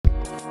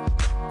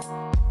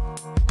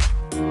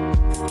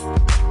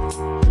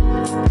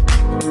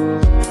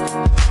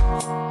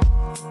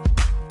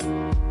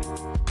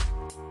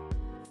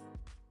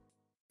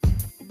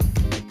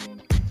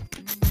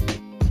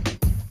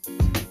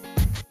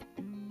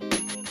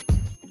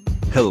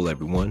Hello,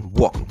 everyone.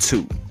 Welcome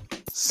to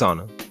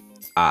Sauna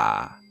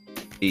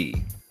IE.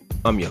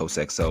 I'm your host,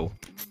 XO.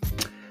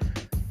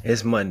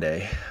 It's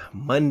Monday,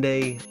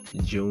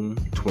 June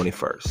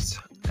 21st.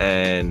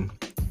 And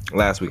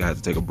last week I had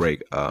to take a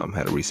break.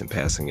 Had a recent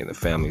passing in the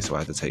family, so I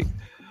had to take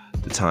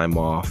the time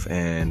off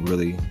and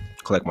really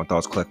collect my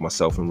thoughts, collect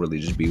myself, and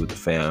really just be with the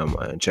fam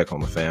and check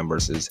on the fam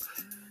versus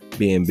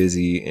being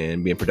busy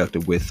and being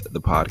productive with the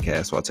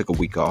podcast. So I took a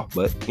week off,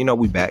 but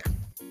we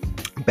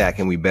back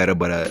and we better.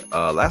 But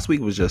last week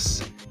was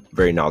just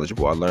very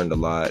knowledgeable. I learned a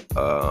lot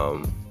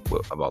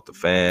about the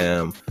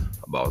fam,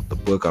 about the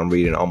book I'm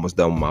reading. Almost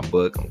done with my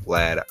book. I'm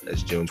glad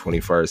it's June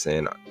 21st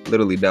and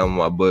literally done with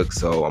my book.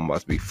 So I'm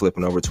about to be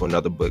flipping over to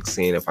another book,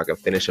 seeing if I can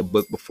finish a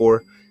book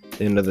before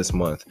the end of this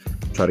month.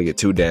 Try to get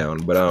 2 down.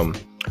 But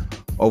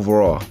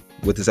overall,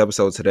 with this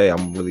episode today,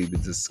 I'm really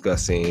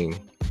discussing.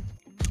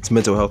 It's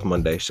Mental Health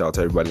Monday. Shout out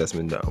to everybody that's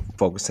been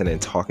focusing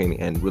and talking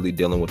and really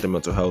dealing with their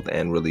mental health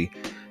and really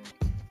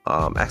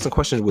asking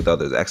questions with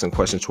others, asking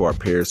questions to our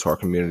peers, to our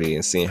community,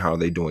 and seeing how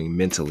they're doing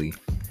mentally,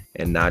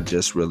 and not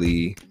just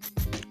really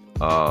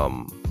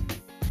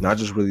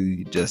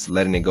just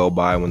letting it go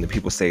by when the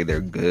people say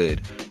they're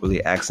good.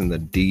 Really asking the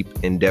deep,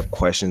 in-depth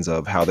questions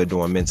of how they're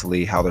doing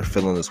mentally, how they're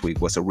feeling this week,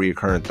 what's a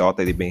recurring thought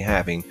that they've been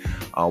having,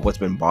 what's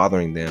been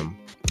bothering them,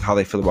 how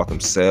they feel about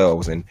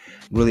themselves, and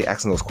really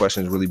asking those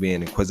questions, really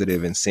being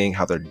inquisitive and seeing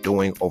how they're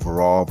doing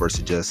overall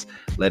versus just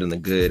letting the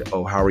good,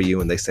 oh, how are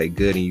you? And they say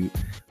good and you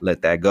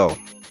let that go.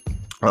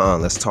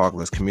 Let's talk,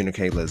 let's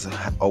communicate, let's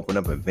open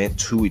up and vent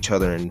to each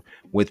other and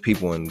with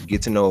people and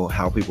get to know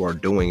how people are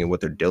doing and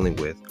what they're dealing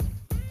with.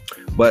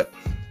 But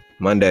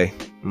Monday,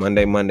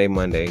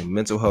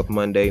 Mental Health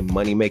Monday,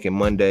 Money Making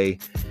Monday,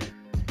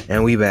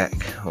 and we back.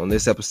 On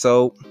this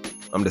episode,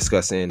 I'm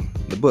discussing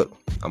the book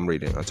I'm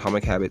reading,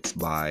 Atomic Habits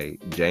by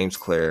James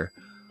Clear,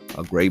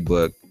 a great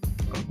book.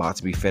 I'm about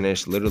to be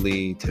finished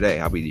literally today.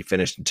 I'll be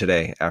finished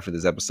today. After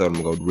this episode,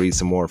 I'm going to go read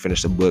some more,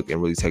 finish the book,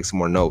 and really take some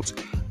more notes.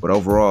 But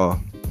overall,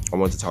 I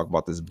want to talk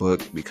about this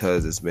book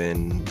because it's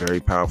been very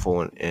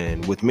powerful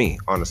and with me,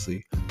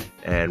 honestly,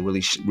 and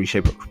really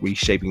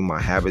reshaping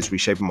my habits,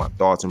 reshaping my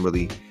thoughts, and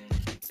really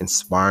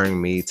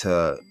inspiring me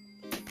to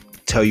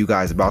tell you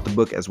guys about the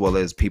book as well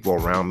as people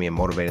around me and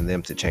motivating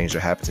them to change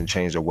their habits and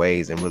change their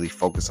ways and really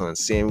focus on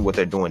seeing what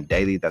they're doing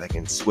daily that they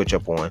can switch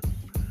up on.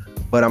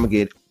 But I'm going to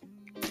get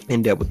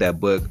in depth with that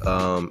book.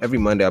 Every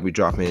Monday I'll be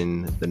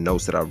dropping the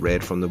notes that I've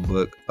read from the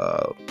book.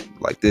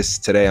 Like this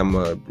today, I'm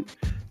going to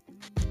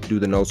do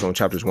the notes on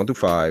chapters 1 through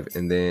 5,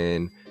 and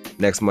then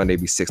next Monday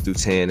be 6 through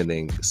 10, and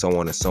then so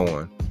on and so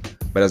on.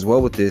 But as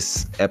well with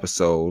this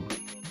episode,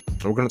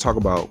 we're going to talk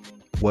about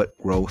what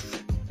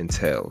growth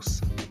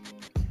entails.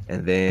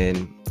 And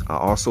then I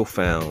also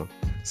found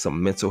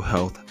some mental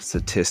health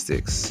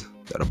statistics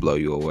that'll blow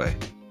you away.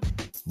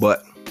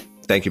 But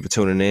thank you for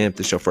tuning in. If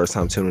this is your first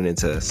time tuning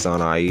into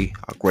Sauna IE,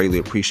 I greatly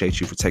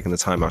appreciate you for taking the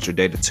time out your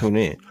day to tune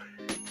in.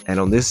 And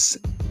on this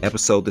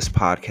episode, this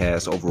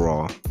podcast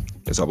overall,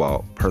 it's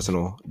about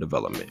personal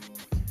development.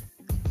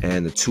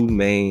 And the 2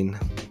 main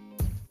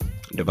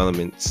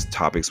development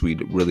topics we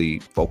really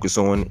focus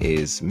on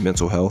is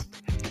mental health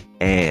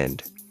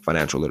and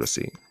financial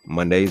literacy.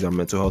 Mondays are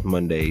Mental Health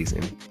Mondays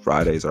and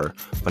Fridays are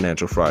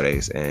Financial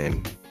Fridays.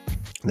 And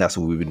that's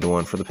what we've been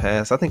doing for the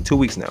past, I think, 2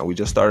 weeks now. We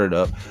just started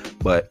up,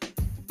 but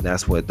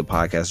that's what the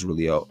podcast is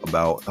really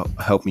about,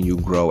 helping you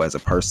grow as a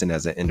person,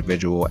 as an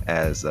individual,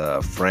 as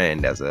a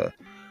friend, as a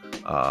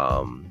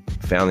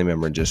family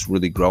member, and just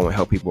really grow and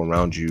help people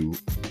around you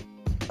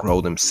grow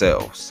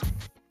themselves.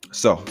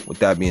 So with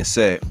that being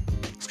said,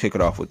 let's kick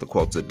it off with the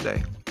quotes of the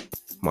day.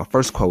 My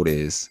first quote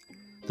is,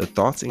 "The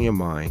thoughts in your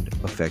mind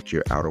affect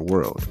your outer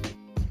world.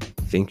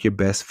 Think your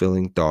best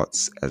feeling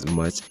thoughts as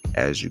much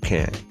as you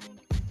can."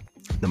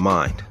 The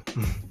mind.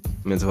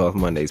 Mental Health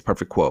Mondays,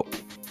 perfect quote.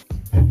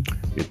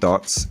 Your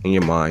thoughts in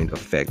your mind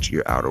affect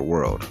your outer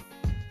world.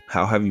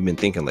 How have you been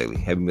thinking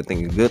lately? Have you been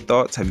thinking good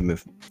thoughts? Have you been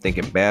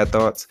thinking bad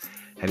thoughts?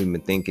 Have you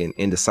been thinking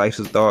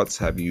indecisive thoughts?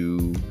 Have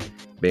you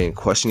been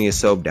questioning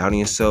yourself, doubting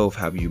yourself?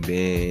 Have you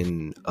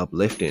been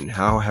uplifting?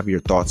 How have your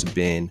thoughts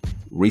been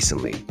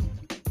recently?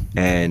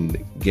 And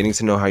getting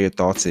to know how your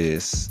thoughts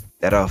is,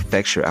 that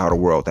affects your outer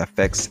world. That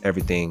affects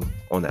everything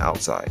on the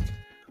outside.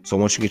 So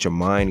once you get your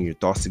mind and your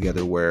thoughts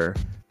together where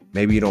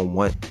maybe you don't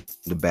want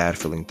the bad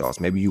feeling thoughts,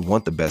 maybe you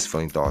want the best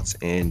feeling thoughts,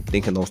 and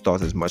thinking those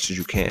thoughts as much as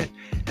you can.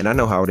 And I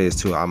know how it is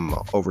too. I'm an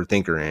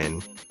overthinker,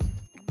 and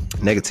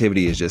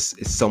negativity is just,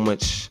 it's so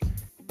much,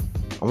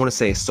 I want to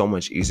say it's so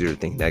much easier to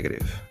think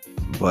negative,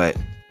 but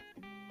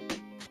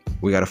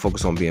we got to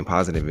focus on being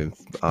positive and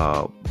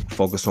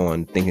focus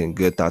on thinking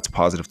good thoughts,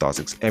 positive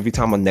thoughts. Every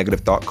time a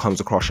negative thought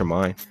comes across your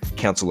mind,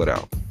 cancel it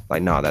out.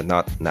 Like, nah,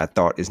 that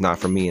thought is not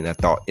for me, and that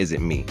thought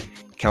isn't me.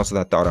 Cancel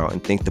that thought out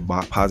and think the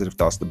positive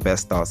thoughts,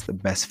 the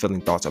best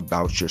feeling thoughts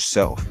about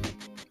yourself.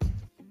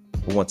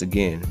 But once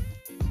again,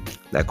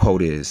 that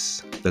quote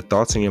is, "The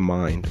thoughts in your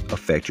mind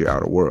affect your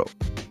outer world.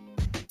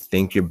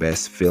 Think your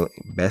best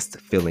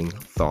feeling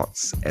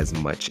thoughts as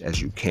much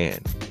as you can."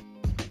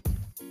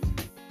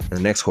 And the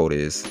next quote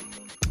is,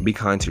 "Be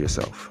kind to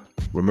yourself.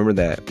 Remember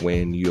that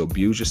when you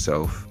abuse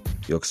yourself,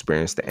 you'll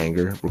experience the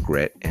anger,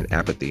 regret, and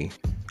apathy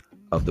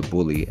of the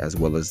bully, as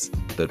well as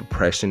the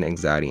depression,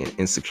 anxiety, and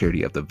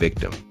insecurity of the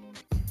victim.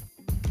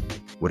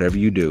 Whatever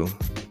you do,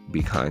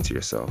 be kind to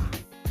yourself.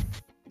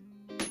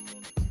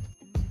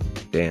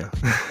 Damn.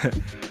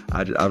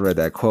 I read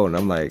that quote and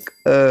I'm like,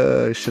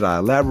 should I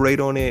elaborate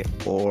on it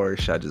or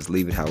should I just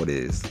leave it how it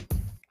is?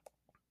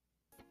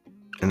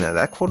 And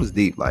that quote is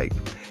deep. Like,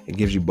 it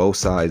gives you both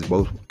sides,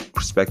 both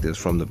perspectives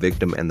from the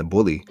victim and the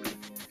bully.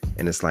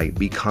 And it's like,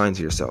 be kind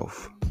to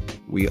yourself.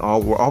 We're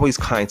always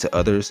kind to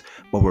others,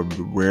 but we're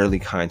rarely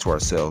kind to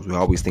ourselves. We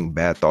always think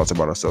bad thoughts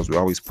about ourselves. We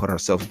always put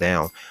ourselves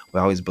down. We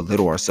always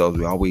belittle ourselves.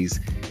 We always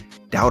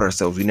doubt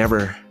ourselves. We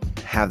never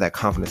have that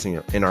confidence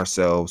in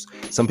ourselves.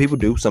 Some people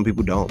do, some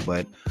people don't,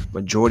 but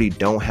majority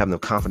don't have the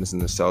confidence in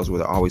themselves, where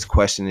they're always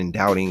questioning,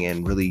 doubting,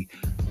 and really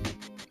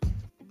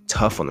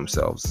tough on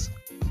themselves.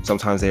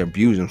 Sometimes they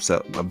abuse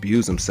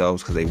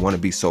themselves because they want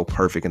to be so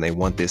perfect and they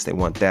want this, they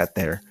want that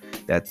there,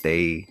 that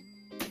they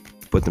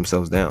put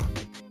themselves down.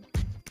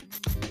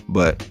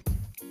 But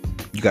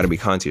you got to be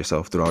kind to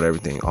yourself throughout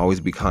everything. Always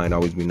be kind,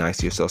 always be nice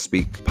to yourself,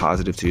 speak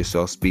positive to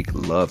yourself, speak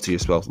love to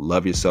yourself,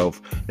 love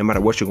yourself, no matter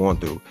what you're going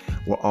through.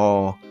 We're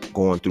all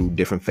going through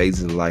different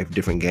phases in life,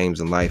 different games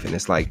in life. And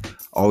it's like,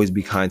 always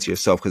be kind to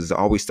yourself, because it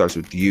always starts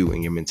with you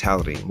and your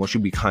mentality. And once you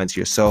be kind to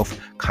yourself,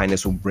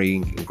 kindness will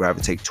bring and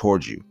gravitate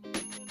towards you.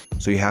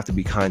 So you have to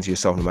be kind to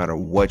yourself no matter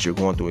what you're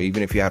going through.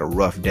 Even if you had a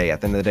rough day, at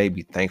the end of the day,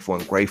 be thankful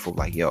and grateful.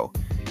 Like, yo,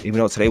 even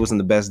though today wasn't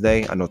the best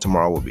day, I know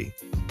tomorrow will be.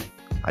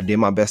 I did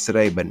my best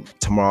today, but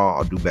tomorrow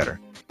I'll do better.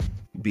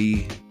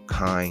 Be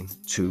kind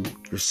to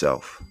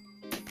yourself.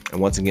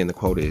 And once again, the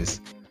quote is,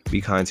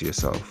 be kind to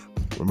yourself.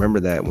 Remember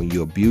that when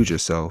you abuse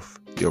yourself,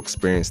 you'll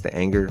experience the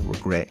anger,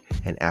 regret,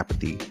 and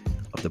apathy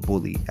of the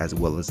bully, as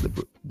well as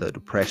the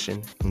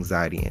depression,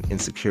 anxiety, and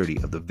insecurity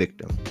of the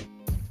victim.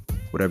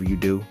 Whatever you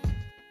do,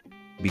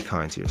 be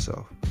kind to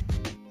yourself.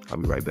 I'll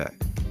be right back.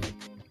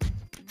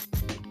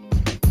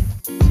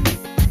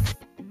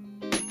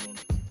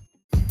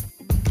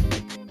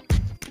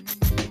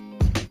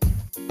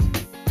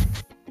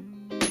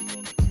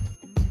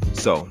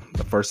 So,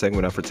 the first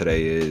segment up for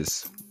today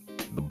is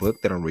the book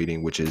that I'm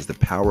reading, which is The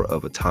Power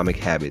of Atomic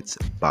Habits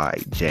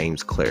by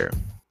James Clear.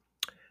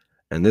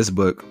 And this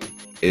book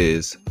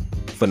is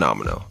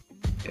phenomenal.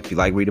 If you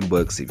like reading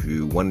books, if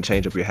you want to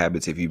change up your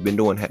habits, if you've been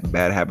doing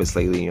bad habits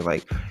lately and you're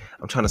like,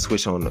 I'm trying to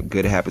switch on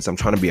good habits, I'm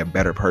trying to be a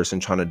better person,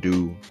 trying to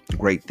do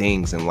great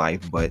things in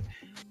life, but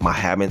my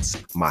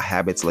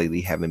habits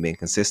lately haven't been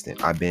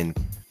consistent. I've been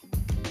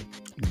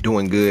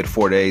doing good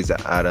 4 days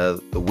out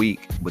of the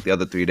week, but the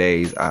other 3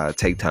 days I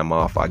take time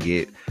off. I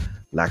get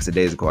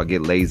lackadaisical, I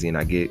get lazy, and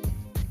I get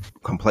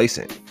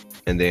complacent.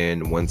 And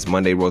then once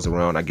Monday rolls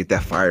around, I get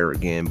that fire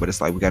again. But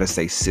it's like, we got to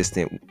stay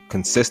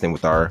consistent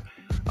with our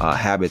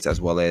habits, as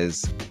well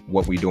as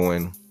what we're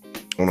doing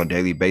on a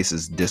daily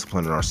basis,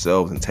 disciplining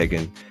ourselves and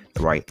taking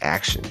the right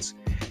actions.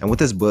 And with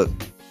this book,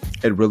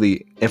 it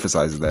really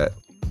emphasizes that.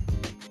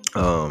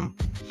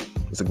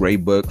 It's a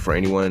great book for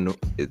anyone.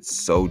 It's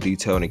so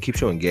detailed and it keeps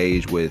you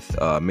engaged with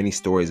many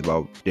stories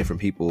about different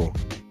people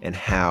and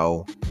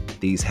how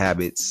these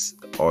habits,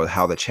 or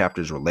how the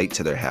chapters relate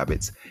to their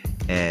habits,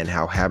 and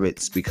how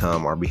habits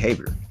become our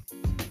behavior.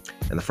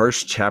 And the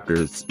first chapter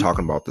is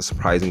talking about the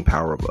surprising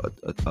power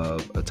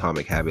of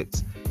atomic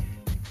habits.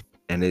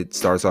 And it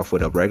starts off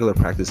with a regular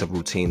practice of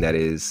routine that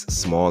is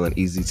small and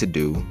easy to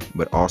do,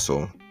 but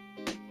also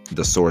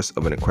the source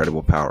of an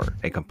incredible power,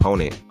 a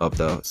component of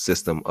the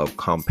system of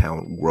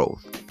compound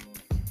growth.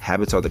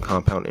 Habits are the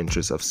compound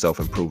interest of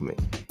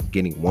self-improvement.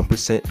 Getting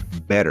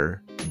 1%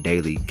 better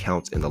daily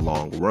counts in the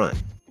long run.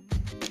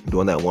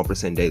 Doing that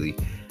 1% daily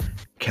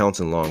counts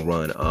in the long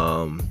run.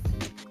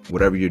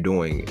 Whatever you're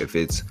doing, if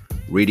it's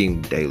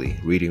reading daily,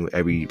 reading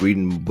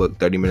a book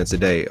 30 minutes a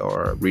day,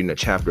 or reading a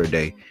chapter a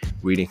day,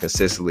 reading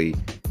consistently,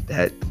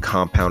 that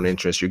compound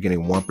interest, you're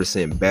getting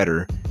 1%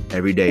 better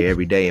every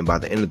day. And by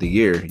the end of the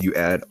year, you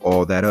add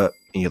all that up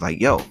and you're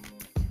like, yo,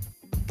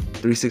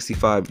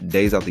 365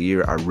 days out the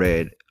year, I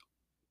read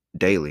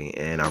daily,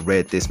 and I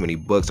read this many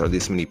books or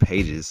this many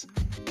pages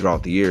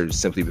throughout the year,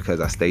 simply because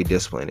I stayed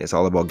disciplined. It's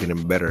all about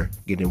getting better,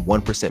 getting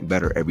 1%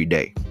 better every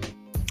day.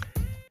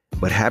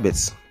 But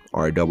habits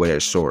are a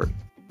double-edged sword.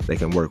 They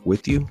can work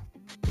with you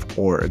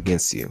or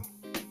against you.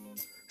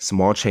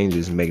 Small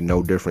changes make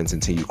no difference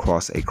until you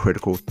cross a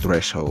critical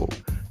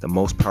threshold. The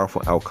most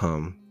powerful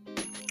outcome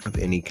of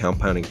any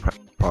compounding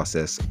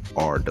process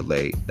are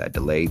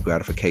delayed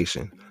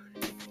gratification.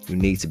 You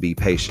need to be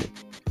patient.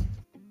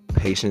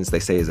 Patience, they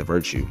say, is a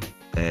virtue.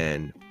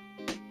 And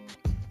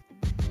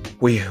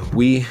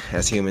we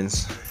as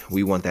humans,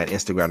 we want that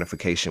instant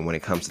gratification when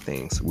it comes to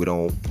things. We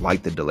don't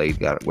like the delayed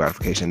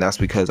gratification. That's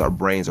because our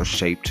brains are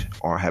shaped,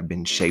 or have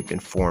been shaped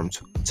and formed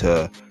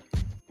to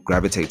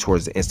gravitate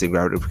towards the instant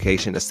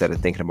gratification instead of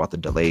thinking about the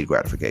delayed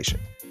gratification.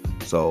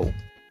 So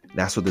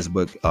that's what this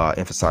book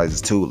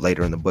emphasizes too.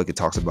 Later in the book, it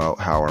talks about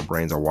how our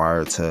brains are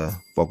wired to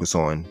focus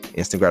on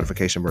instant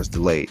gratification versus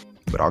delayed.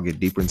 But I'll get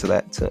deeper into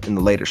that in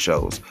the later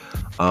shows.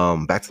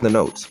 Back to the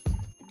notes.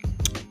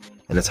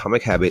 An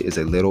atomic habit is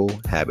a little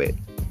habit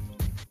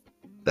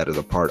that is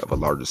a part of a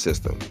larger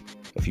system.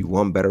 If you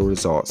want better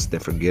results, then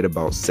forget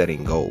about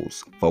setting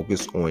goals.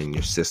 Focus on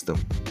your system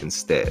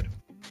instead.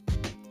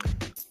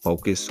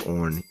 Focus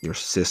on your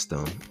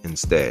system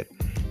instead.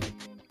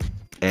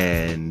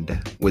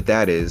 And with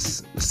that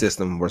is the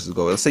system versus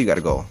goal. Let's say you got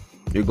a goal.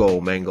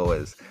 Your main goal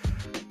is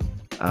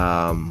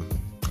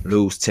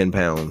lose 10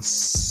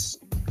 pounds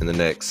in the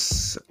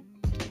next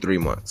 3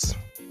 months.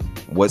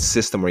 What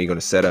system are you going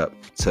to set up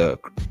to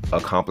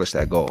accomplish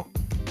that goal?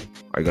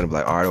 Are you going to be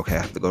like, all right, okay, I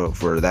have to go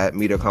for that,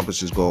 me to accomplish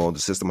this goal, the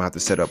system I have to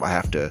set up, I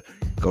have to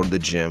go to the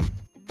gym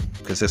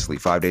consistently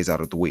 5 days out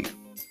of the week.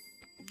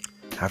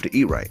 I have to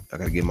eat right. I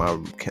got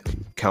to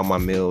count my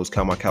meals,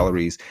 count my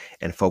calories,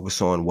 and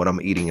focus on what I'm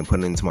eating and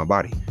putting into my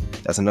body.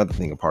 That's another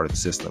thing, a part of the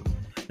system.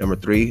 Number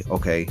 3,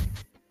 okay,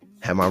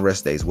 have my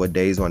rest days. What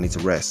days do I need to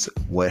rest?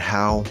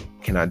 How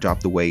can I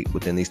drop the weight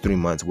within these 3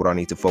 months? What do I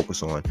need to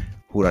focus on?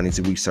 Who do I need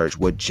to research?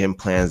 What gym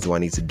plans do I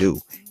need to do?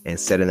 And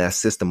setting that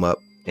system up,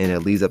 and it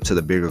leads up to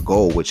the bigger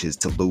goal, which is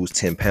to lose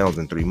 10 pounds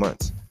in 3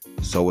 months.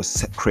 So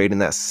it's creating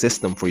that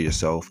system for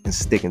yourself and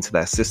sticking to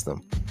that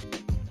system.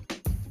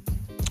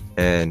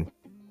 And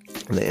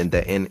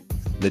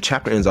the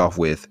chapter ends off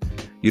with,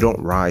 you don't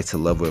rise to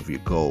the level of your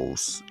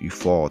goals, you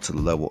fall to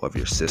the level of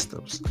your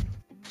systems.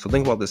 So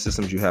think about the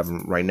systems you have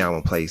right now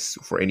in place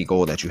for any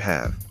goal that you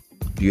have.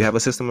 Do you have a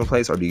system in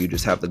place, or do you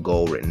just have the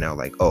goal written out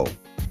like, oh,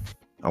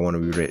 I want to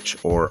be rich,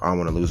 or I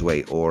want to lose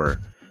weight, or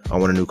I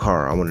want a new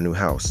car, I want a new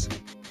house?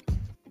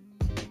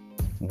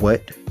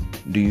 What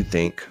do you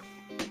think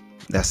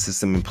that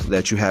system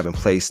that you have in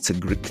place to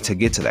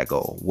get to that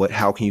goal?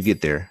 How can you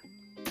get there?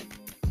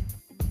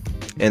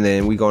 And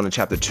then we go into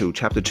chapter 2.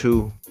 Chapter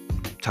 2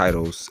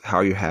 titles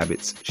How Your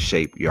Habits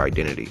Shape Your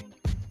Identity.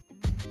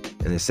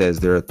 And it says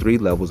there are 3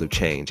 levels of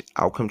change: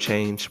 outcome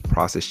change,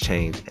 process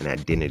change, and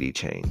identity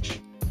change.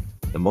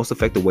 The most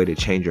effective way to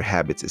change your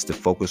habits is to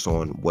focus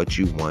on what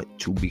you want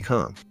to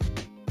become.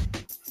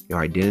 Your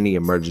identity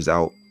emerges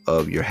out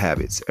of your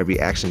habits. Every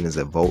action is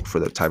a vote for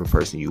the type of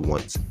person you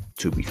want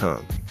to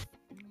become.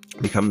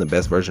 Becoming the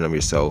best version of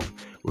yourself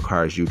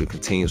requires you to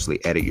continuously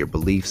edit your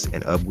beliefs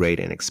and upgrade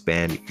and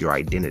expand your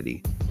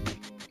identity.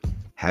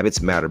 Habits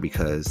matter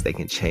because they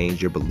can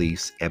change your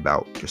beliefs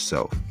about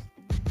yourself.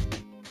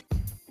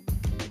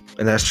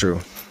 And that's true.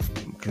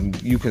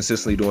 You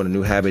consistently doing a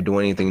new habit,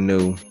 doing anything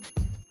new,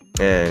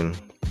 and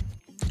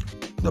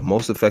the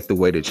most effective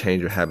way to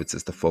change your habits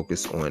is to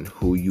focus on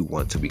who you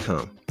want to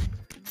become.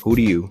 Who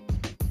do you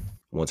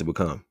want to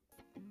become?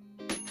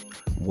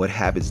 What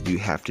habits do you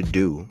have to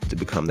do to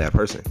become that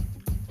person?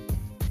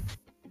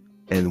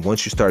 And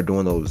once you start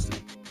doing those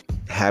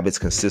habits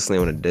consistently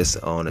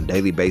on a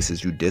daily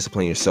basis, you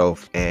discipline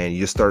yourself, and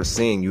you start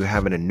seeing you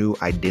having a new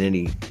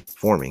identity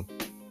forming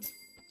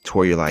to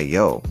where you're like,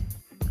 yo,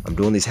 I'm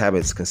doing these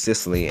habits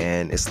consistently,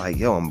 and it's like,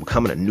 yo, I'm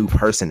becoming a new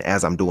person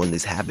as I'm doing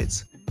these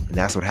habits. And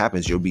that's what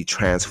happens. You'll be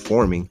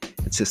transforming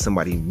into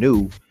somebody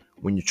new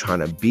when you're trying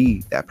to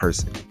be that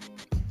person.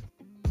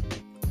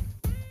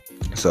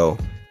 So,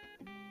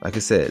 like I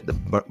said,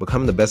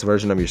 becoming the best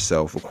version of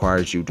yourself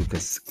requires you to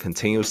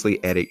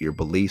continuously edit your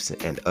beliefs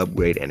and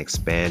upgrade and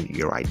expand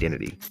your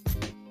identity.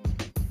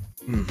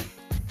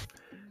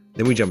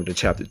 Then we jump into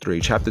chapter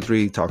 3. Chapter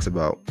 3 talks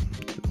about,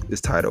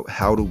 is titled,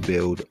 How to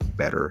Build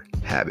Better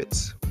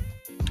Habits.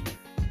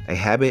 A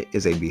habit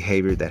is a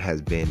behavior that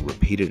has been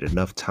repeated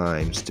enough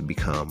times to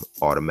become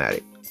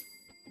automatic.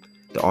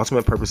 The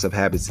ultimate purpose of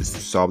habits is to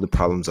solve the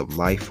problems of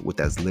life with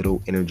as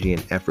little energy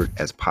and effort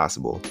as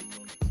possible.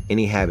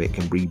 Any habit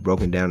can be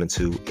broken down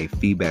into a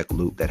feedback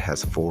loop that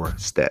has 4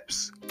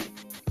 steps.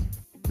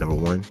 Number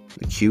 1,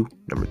 the cue.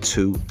 Number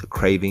 2, the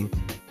craving.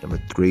 Number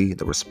 3,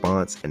 the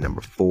response. And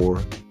number 4,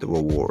 the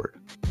reward.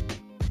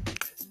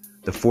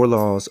 The 4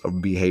 laws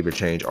of behavior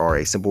change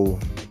are simple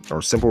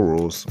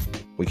rules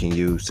we can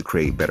use to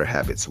create better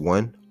habits.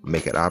 1,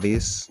 make it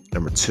obvious.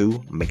 Number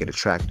 2, make it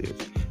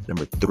attractive.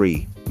 Number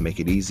 3, make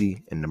it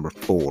easy. And number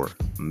 4,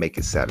 make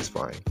it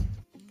satisfying.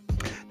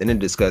 Then it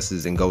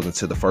discusses and goes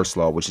into the first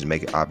law, which is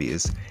make it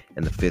obvious,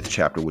 and the 5th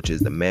chapter, which is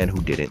the man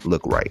who didn't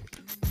look right.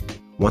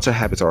 Once our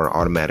habits are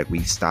automatic, we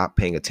stop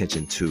paying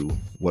attention to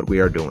what we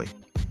are doing.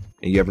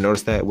 And you ever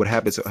notice that? What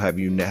habits have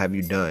you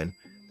done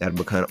that have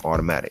become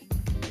automatic?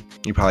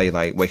 You probably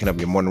like waking up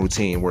your morning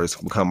routine where it's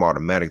become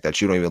automatic that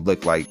you don't even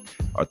look like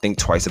or think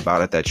twice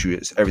about it,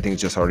 that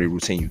everything's just already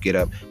routine. You get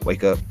up,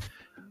 wake up,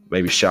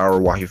 maybe shower,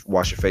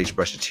 wash your face,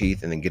 brush your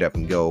teeth, and then get up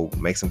and go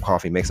make some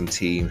coffee, make some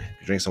tea,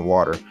 drink some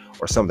water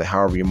or something.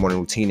 However your morning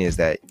routine is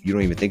that you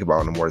don't even think about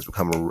it anymore. It's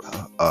become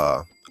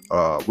a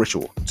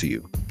ritual to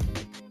you.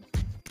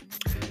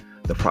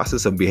 The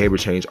process of behavior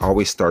change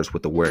always starts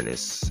with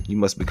awareness. You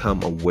must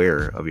become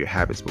aware of your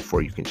habits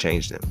before you can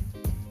change them.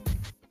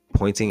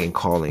 Pointing and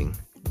calling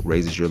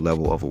raises your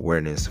level of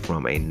awareness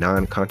from a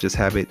non-conscious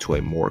habit to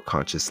a more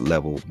conscious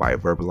level by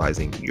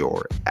verbalizing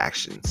your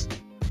actions.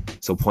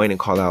 So point and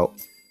call out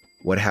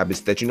what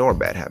habits that you know are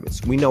bad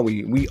habits. We know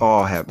we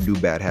all do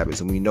bad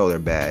habits, and we know they're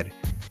bad,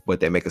 but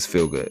they make us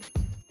feel good.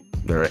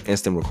 They're an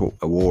instant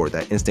reward,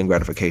 that instant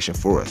gratification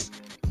for us.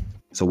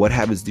 So what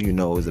habits do you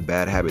know is a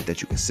bad habit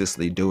that you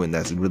consistently do and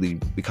that's really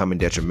becoming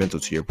detrimental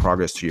to your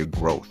progress, to your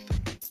growth?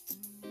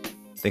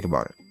 Think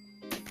about it.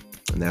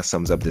 And that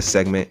sums up this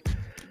segment.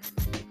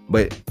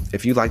 But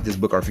if you like this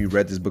book or if you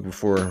read this book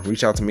before,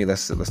 reach out to me.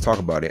 Let's talk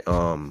about it. I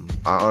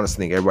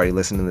honestly think everybody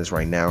listening to this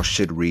right now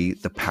should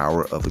read The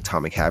Power of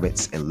Atomic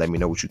Habits and let me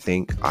know what you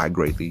think. I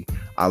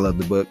love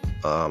the book.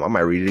 I might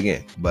read it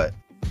again, but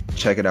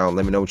check it out.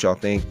 Let me know what y'all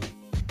think.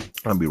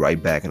 I'll be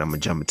right back and I'm going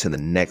to jump into the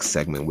next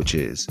segment, which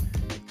is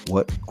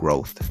what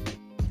growth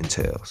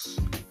entails.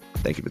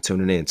 Thank you for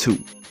tuning in to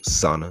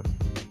Sana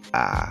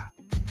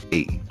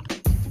IE.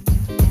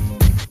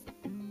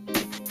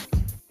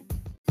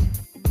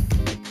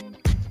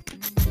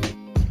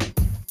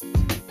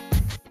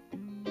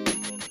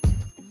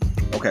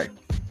 Okay,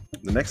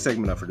 the next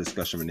segment up for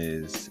discussion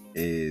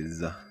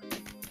is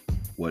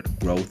what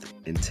growth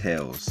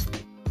entails.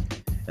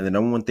 And the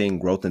number one thing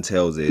growth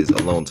entails is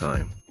alone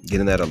time.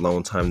 Getting that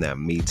alone time, that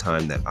me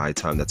time, that I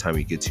time, that time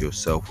you get to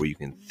yourself where you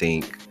can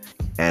think,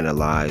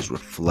 analyze,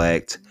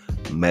 reflect,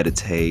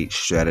 meditate,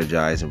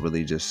 strategize, and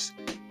really just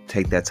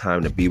take that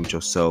time to be with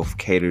yourself,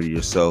 cater to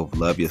yourself,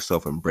 love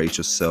yourself, embrace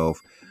yourself,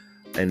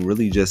 and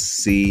really just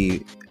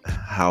see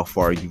how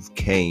far you've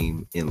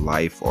came in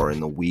life or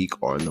in the week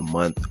or in the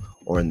month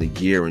or in the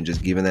year, and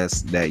just giving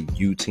that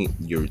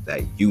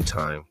you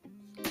time,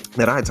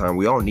 that I time.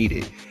 We all need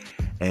it.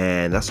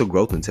 And that's what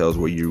growth entails,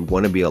 where you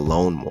want to be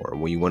alone more,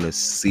 when you want to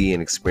see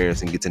and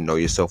experience and get to know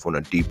yourself on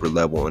a deeper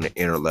level, on an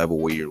inner level,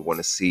 where you want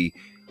to see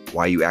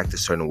why you act a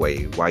certain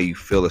way, why you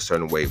feel a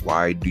certain way,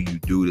 why do you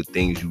do the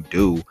things you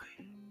do.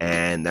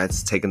 And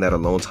that's taking that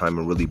alone time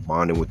and really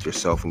bonding with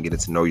yourself and getting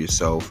to know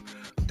yourself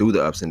through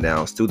the ups and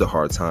downs, through the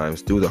hard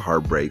times, through the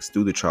heartbreaks,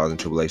 through the trials and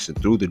tribulations,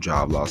 through the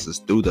job losses,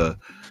 through the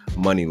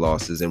money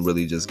losses, and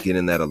really just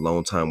getting that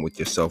alone time with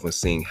yourself and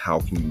seeing how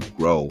can you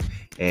grow.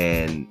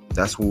 And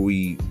that's where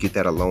we get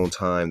that alone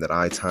time, that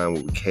I time,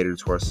 where we cater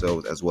to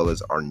ourselves as well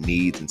as our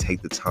needs and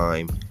take the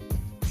time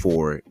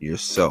for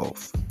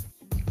yourself.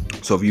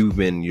 So if you've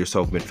been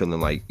feeling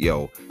like,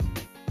 yo,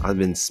 I've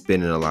been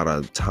spending a lot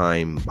of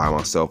time by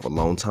myself,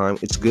 alone time,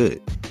 it's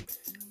good.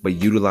 But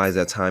utilize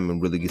that time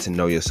and really get to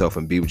know yourself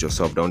and be with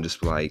yourself. Don't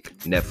just like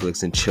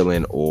Netflix and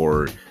chilling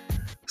or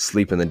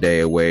sleeping the day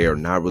away or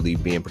not really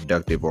being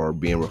productive or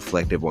being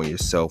reflective on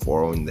yourself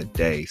or on the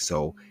day.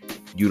 So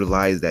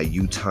utilize that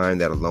you time,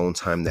 that alone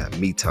time, that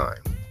me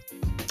time.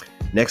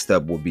 Next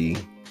up will be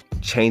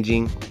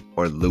changing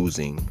or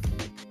losing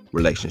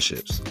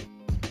relationships.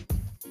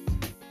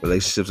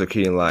 Relationships are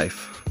key in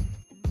life,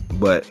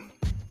 but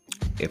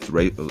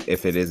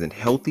if it isn't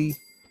healthy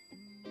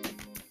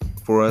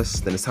for us,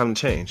 then it's time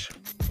to change.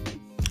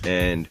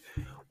 And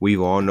we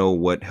all know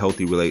what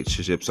healthy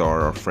relationships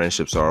are, or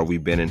friendships are.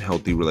 We've been in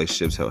healthy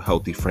relationships,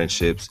 healthy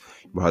friendships.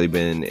 You've probably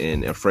been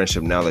in a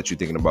friendship now that you're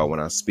thinking about. When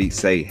I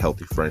say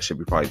healthy friendship,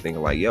 you're probably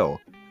thinking like, yo,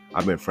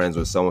 I've been friends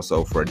with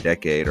so-and-so for a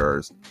decade,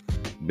 or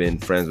been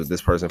friends with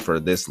this person for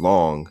this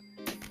long.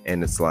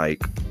 And it's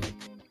like,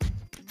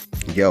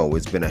 yo,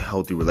 it's been a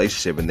healthy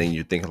relationship. And then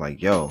you're thinking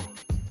like, yo,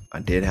 I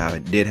did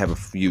have a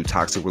few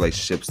toxic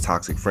relationships,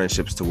 toxic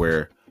friendships, to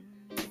where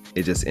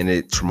it just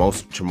ended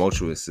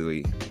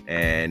tumultuously,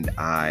 and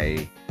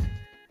I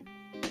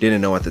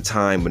didn't know at the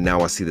time, but now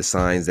I see the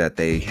signs that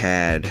they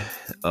had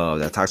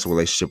that toxic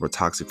relationship or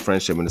toxic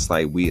friendship. And it's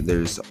like,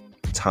 there's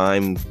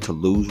time to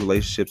lose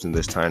relationships and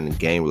there's time to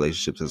gain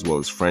relationships as well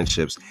as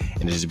friendships,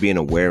 and just being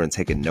aware and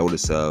taking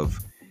notice of,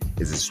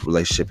 is this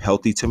relationship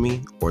healthy to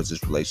me, or is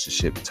this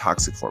relationship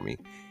toxic for me?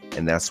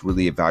 And that's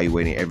really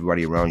evaluating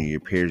everybody around you, your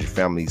peers, your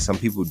family. Some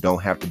people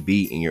don't have to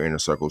be in your inner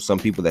circle. Some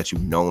people that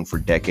you've known for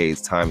decades,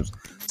 time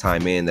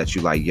in, that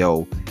you like,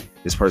 yo,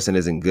 this person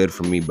isn't good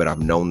for me, but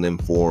I've known them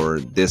for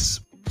this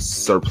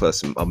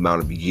surplus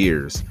amount of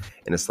years.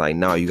 And it's like,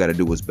 no, you got to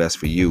do what's best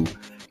for you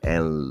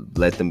and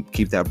let them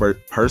keep that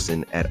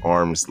person at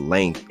arm's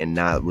length, and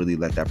not really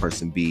let that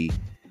person be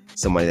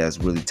somebody that's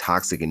really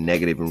toxic and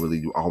negative and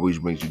really always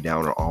brings you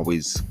down or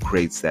always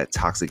creates that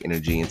toxic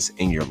energy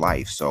in your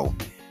life. So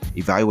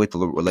evaluate the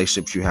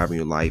relationships you have in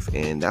your life,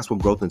 and that's what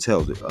growth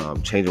entails.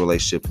 Changing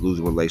relationships,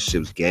 losing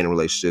relationships,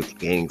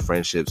 gaining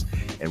friendships,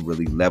 and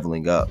really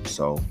leveling up.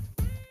 So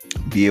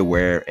be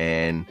aware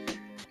and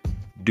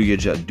do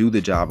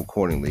the job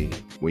accordingly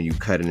when you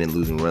cutting and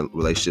losing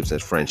relationships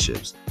and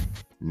friendships.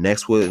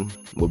 Next one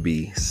will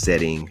be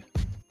setting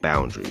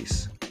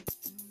boundaries.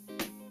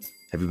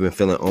 Have you been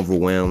feeling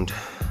overwhelmed,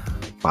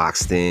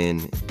 boxed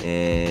in,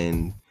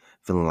 and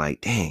feeling like,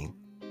 dang,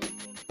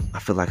 I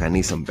feel like I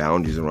need some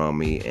boundaries around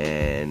me,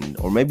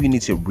 or maybe you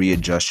need to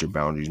readjust your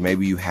boundaries.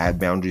 Maybe you had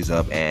boundaries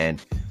up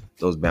and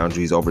those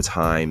boundaries over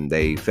time,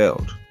 they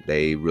failed.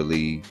 They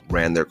really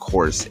ran their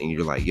course and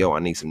you're like, yo, I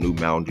need some new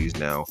boundaries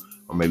now.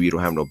 Or maybe you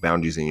don't have no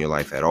boundaries in your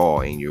life at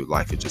all and your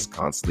life is just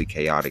constantly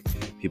chaotic.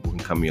 People can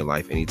come in your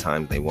life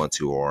anytime they want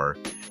to, or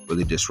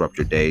really disrupt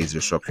your days,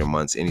 disrupt your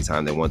months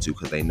anytime they want to,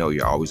 because they know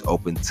you're always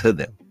open to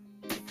them.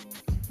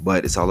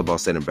 But it's all about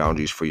setting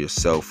boundaries for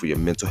yourself, for your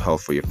mental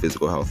health, for your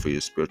physical health, for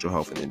your spiritual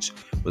health, and then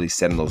really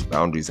setting those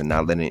boundaries and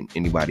not letting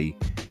anybody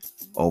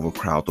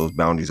overcrowd those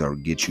boundaries or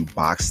get you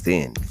boxed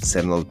in.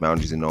 Setting those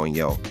boundaries and knowing,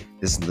 yo,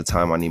 this is the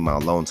time I need my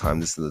alone time.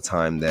 This is the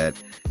time that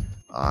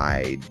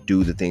I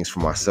do the things for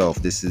myself.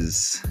 This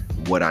is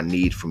what I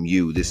need from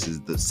you. This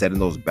is the setting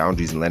those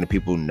boundaries and letting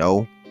people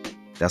know.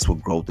 That's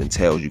what growth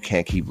entails. You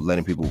can't keep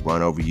letting people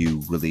run over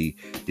you, really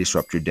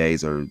disrupt your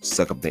days or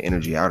suck up the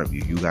energy out of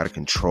you. You got to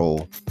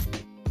control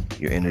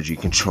your energy,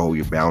 control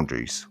your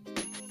boundaries.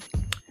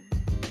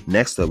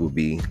 Next up would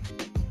be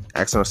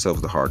asking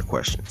ourselves the hard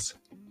questions.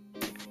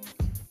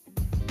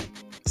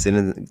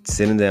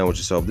 Sitting down with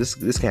yourself. This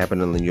can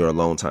happen in your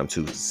alone time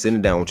too.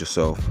 Sitting down with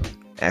yourself,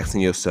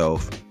 asking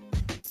yourself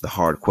the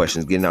hard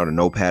questions, getting out a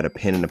notepad, a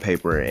pen, and a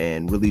paper,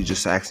 and really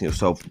just asking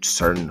yourself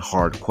certain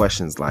hard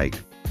questions like,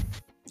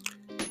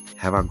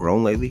 have I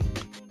grown lately?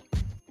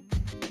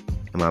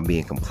 Am I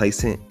being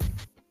complacent?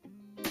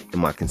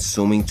 Am I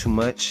consuming too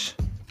much?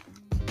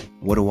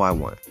 What do I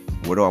want?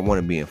 Where do I want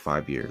to be in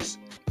 5 years?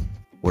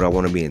 What do I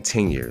want to be in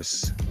 10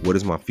 years? What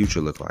does my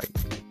future look like?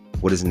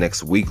 What does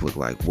next week look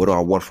like? What do I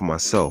want for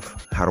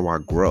myself? How do I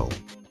grow?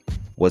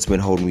 What's been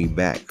holding me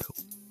back?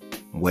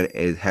 What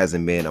it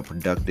hasn't been a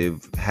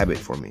productive habit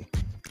for me?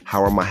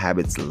 How are my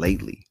habits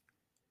lately?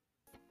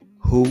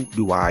 Who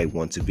do I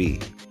want to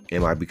be?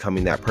 Am I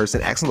becoming that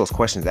person? Asking those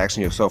questions,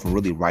 asking yourself and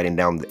really writing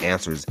down the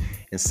answers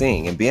and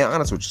seeing and being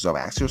honest with yourself.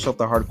 Ask yourself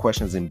the hard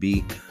questions and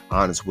be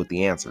honest with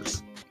the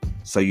answers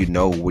so you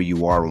know where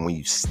you are and where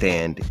you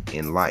stand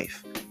in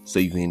life so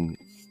you can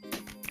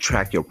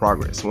track your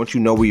progress. Once you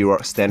know where you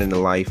are standing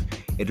in life,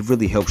 it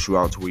really helps you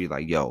out to where you're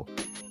like, yo,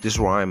 this is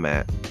where I'm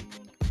at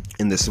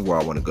and this is where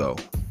I want to go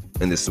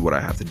and this is what I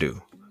have to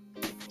do.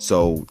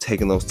 So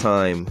taking the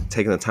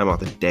time out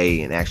the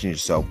day and asking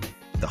yourself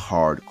the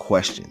hard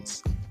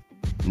questions.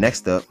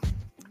 Next up,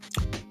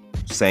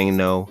 saying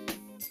no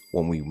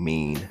when we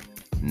mean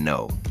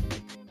no.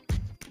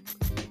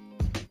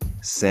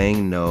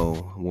 Saying no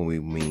when we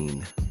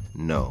mean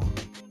no.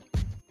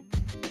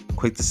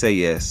 Quick to say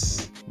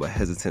yes, but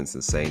hesitant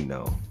to say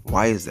no.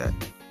 Why is that?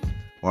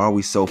 Why are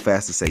we so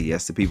fast to say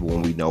yes to people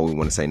when we know we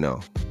want to say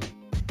no?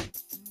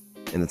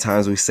 And the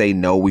times we say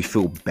no, we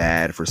feel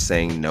bad for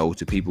saying no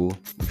to people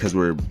because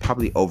we're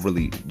probably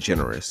overly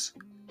generous.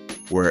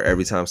 Where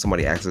every time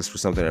somebody asks us for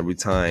something, every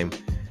time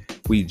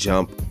we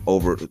jump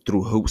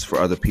through hoops for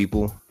other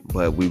people,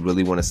 but we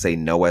really want to say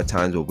no at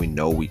times, but we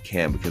know we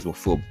can't because we'll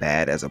feel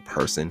bad as a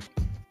person.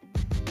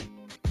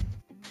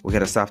 We got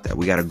to stop that.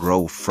 We got to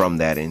grow from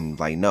that and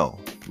like, no,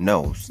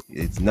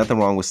 it's nothing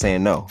wrong with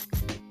saying no.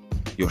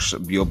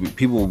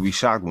 People will be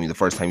shocked when the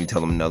first time you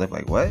tell them no. They're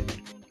like, what?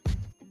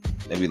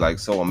 They'll be like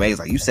so amazed.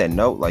 Like, you said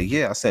no? Like,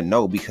 yeah, I said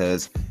no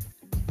because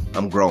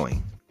I'm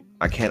growing.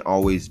 I can't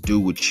always do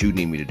what you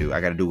need me to do.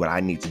 I got to do what I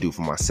need to do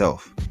for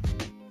myself.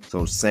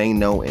 So saying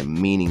no and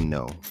meaning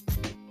no.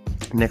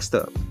 Next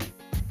up,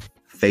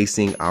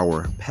 facing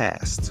our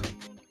past.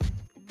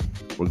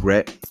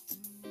 Regret,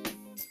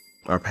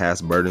 our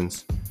past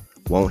burdens,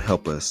 won't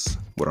help us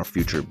with our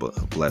future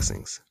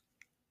blessings.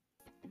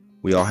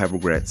 We all have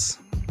regrets.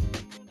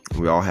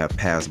 We all have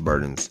past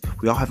burdens.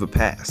 We all have a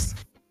past.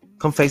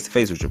 Come face to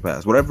face with your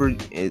past. Whatever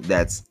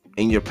that's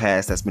in your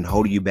past that's been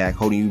holding you back,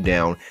 holding you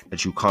down,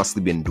 that you've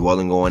constantly been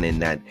dwelling on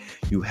and that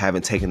you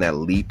haven't taken that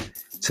leap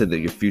to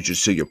your future,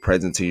 to your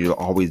present, to you're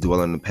always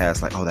dwelling in the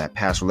past, like, oh, that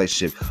past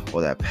relationship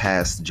or that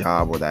past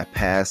job or that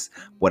past,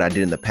 what I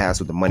did in the past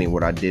with the money,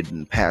 what I did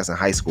in the past in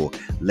high school.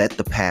 Let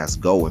the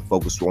past go and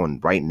focus on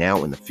right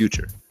now and the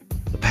future.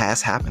 The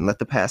past happened. Let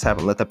the past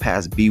happen. Let the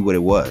past be what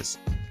it was.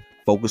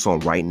 Focus on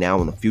right now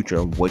and the future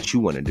and what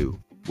you want to do,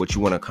 what you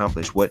want to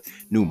accomplish, what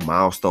new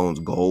milestones,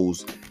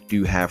 goals do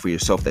you have for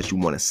yourself that you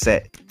want to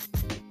set.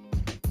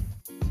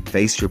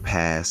 Face your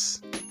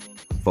past,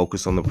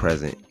 focus on the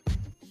present,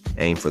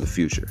 aim for the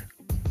future.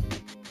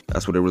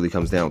 That's what it really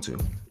comes down to.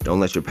 Don't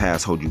let your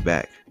past hold you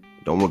back.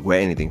 Don't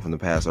regret anything from the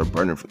past or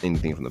burden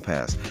anything from the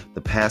past.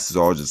 The past is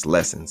all just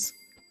lessons.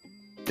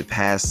 The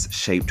past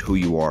shaped who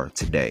you are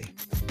today.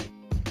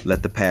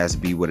 Let the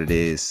past be what it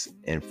is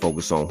and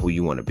focus on who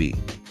you want to be.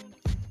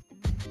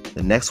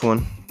 The next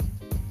one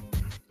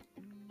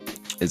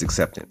is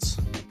acceptance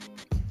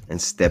and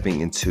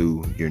stepping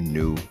into your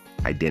new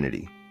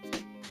identity.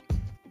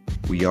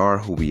 We are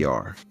who we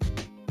are.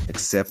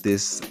 Accept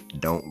this,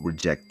 don't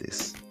reject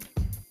this.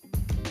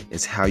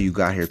 It's how you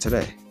got here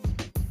today.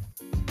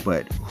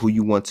 But who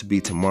you want to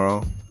be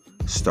tomorrow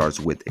starts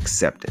with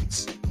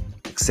acceptance.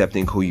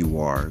 Accepting who you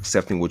are,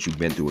 accepting what you've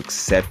been through,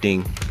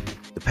 accepting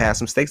the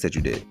past mistakes that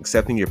you did,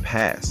 accepting your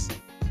past,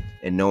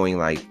 and knowing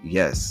like,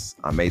 yes,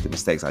 I made the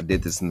mistakes. I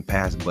did this in the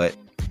past, but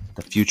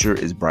the future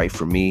is bright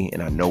for me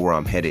and I know where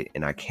I'm headed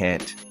and I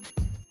can't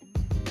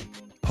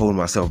hold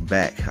myself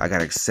back. I got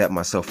to accept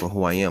myself for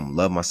who I am,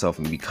 love myself,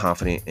 and be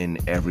confident in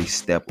every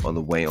step of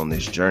the way on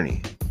this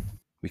journey.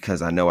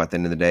 Because I know at the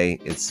end of the day,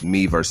 it's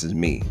me versus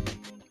me.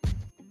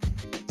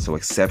 So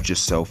accept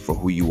yourself for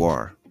who you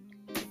are.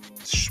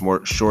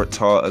 Short,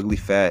 tall, ugly,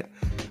 fat,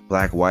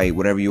 black, white,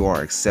 whatever you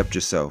are, accept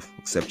yourself.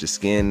 Accept your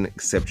skin,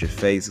 accept your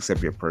face,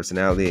 accept your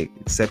personality,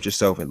 accept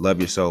yourself and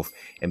love yourself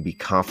and be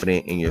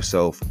confident in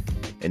yourself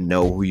and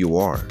know who you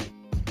are.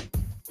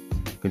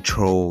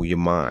 Control your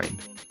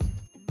mind.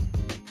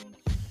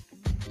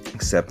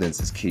 Acceptance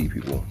is key,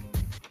 people.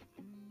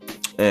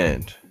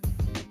 And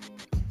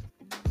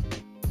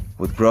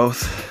with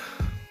growth,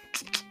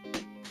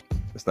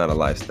 it's not a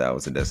lifestyle,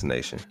 it's a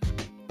destination.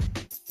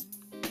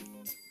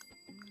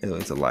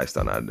 It's a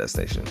lifestyle, not a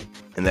destination.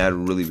 And that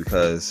really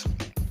because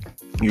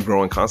you're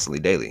growing constantly,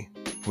 daily.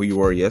 Who you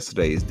were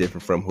yesterday is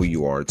different from who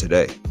you are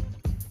today.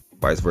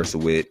 Vice versa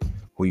with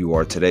who you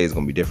are today is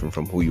going to be different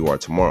from who you are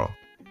tomorrow.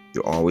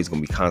 You're always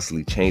going to be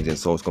constantly changing,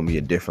 so it's going to be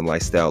a different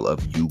lifestyle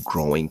of you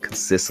growing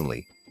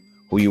consistently.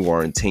 Who you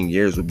are in 10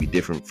 years will be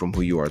different from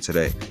who you are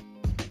today.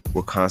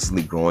 We're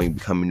constantly growing,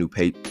 becoming new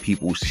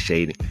people,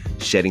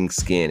 shedding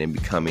skin and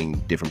becoming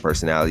different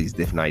personalities,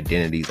 different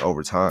identities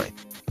over time.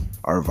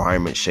 Our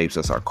environment shapes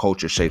us, our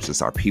culture shapes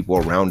us, our people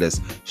around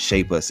us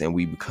shape us, and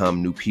we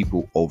become new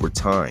people over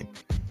time.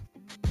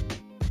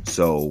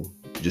 So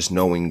just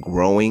knowing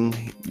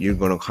growing, you're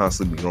going to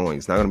constantly be growing.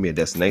 It's not going to be a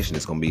destination.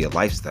 It's going to be a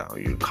lifestyle.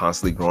 You're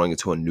constantly growing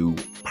into a new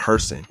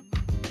person.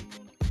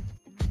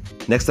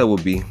 Next up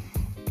would be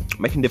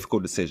making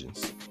difficult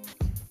decisions.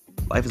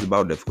 Life is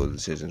about difficult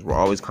decisions. We're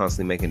always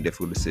constantly making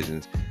difficult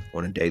decisions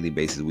on a daily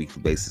basis,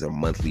 weekly basis, or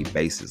monthly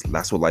basis.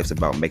 That's what life's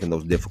about, making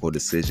those difficult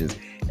decisions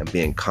and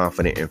being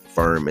confident and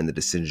firm in the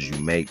decisions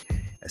you make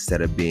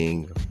instead of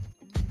being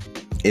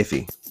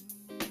iffy.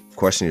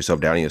 Question yourself,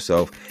 doubting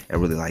yourself,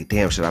 and really like,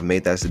 damn, should I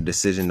make that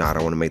decision? No, I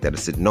don't want to make that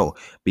decision. No,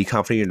 be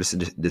confident in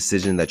your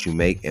decision that you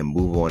make and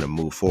move on and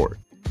move forward.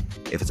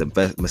 If it's a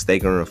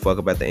mistake or a fuck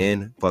up at the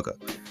end, fuck up.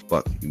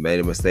 Fuck, you made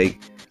a mistake,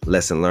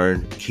 lesson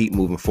learned, keep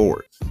moving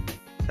forward.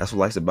 That's what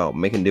life's about,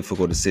 making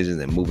difficult decisions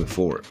and moving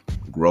forward,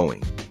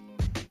 growing.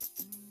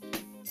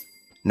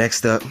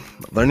 Next up,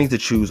 learning to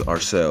choose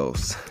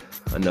ourselves.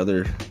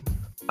 Another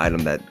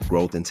item that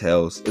growth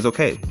entails. It's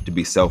okay to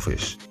be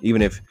selfish,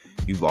 even if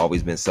you've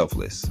always been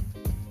selfless.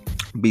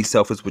 Be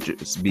selfish with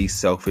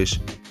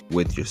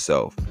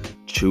yourself.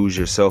 Choose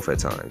yourself at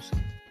times.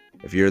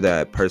 If you're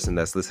that person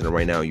that's listening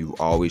right now, you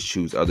always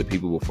choose other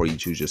people before you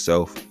choose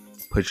yourself.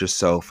 Put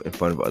yourself in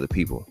front of other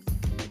people.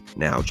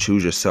 Now,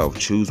 choose yourself.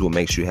 Choose what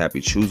makes you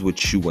happy. Choose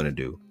what you want to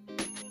do.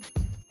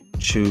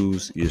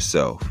 Choose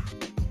yourself.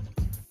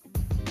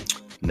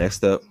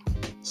 Next up,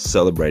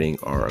 celebrating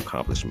our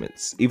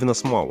accomplishments. Even the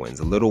small wins.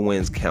 The little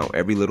wins count.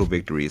 Every little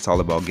victory. It's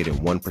all about getting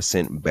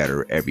 1%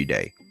 better every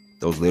day.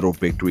 Those little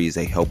victories,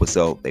 they help us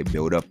out. They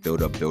build up to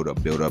the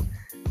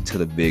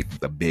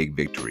big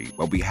victory.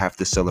 But we have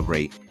to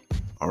celebrate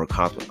our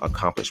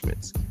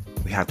accomplishments.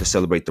 We have to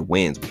celebrate the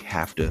wins. We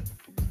have to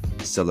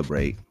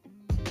celebrate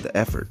the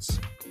efforts.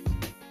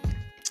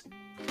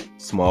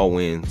 Small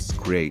wins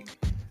create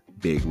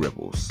big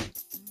ripples.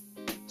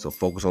 So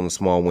focus on the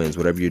small wins.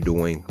 Whatever you're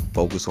doing,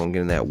 focus on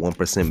getting that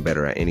 1%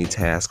 better at any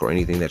task or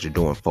anything that you're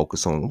doing.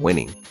 Focus on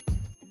winning.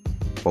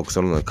 Focus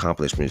on the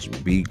accomplishments.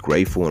 Be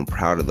grateful and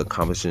proud of the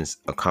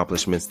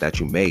accomplishments that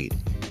you made.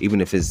 Even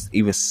if it's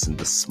even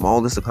the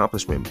smallest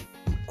accomplishment,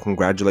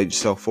 congratulate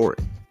yourself for it.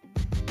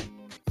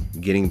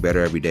 Getting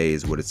better every day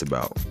is what it's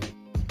about.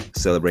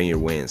 Celebrating your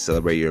wins,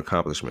 celebrate your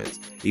accomplishments.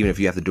 Even if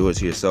you have to do it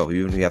to yourself,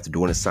 even if you have to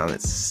do it in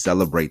silence,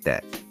 celebrate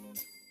that.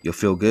 You'll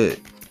feel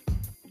good.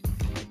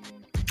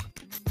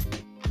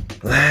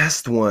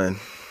 Last two,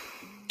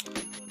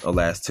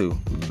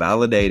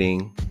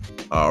 validating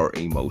our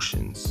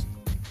emotions.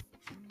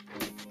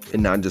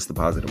 And not just the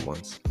positive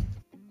ones.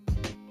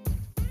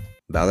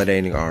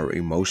 Validating our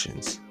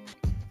emotions.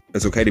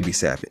 It's okay to be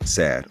sad. It's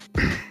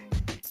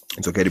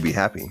okay to be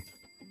happy.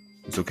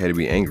 It's okay to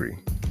be angry.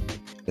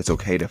 It's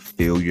okay to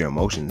feel your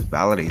emotions.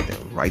 Validate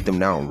them. Write them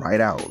down. Write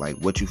out like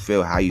what you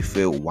feel, how you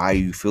feel, why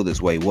you feel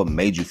this way, what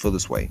made you feel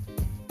this way.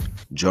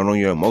 Journal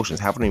your emotions.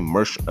 Have an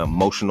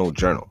emotional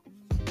journal.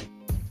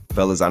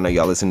 Fellas, I know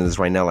y'all listening to this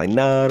right now like,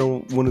 nah, I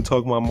don't want to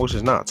talk about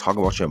emotions. Nah, talk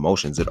about your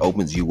emotions. It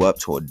opens you up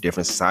to a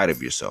different side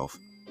of yourself.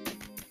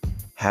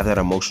 Have that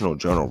emotional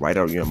journal. Write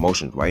out your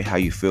emotions. Write how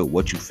you feel,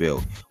 what you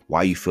feel,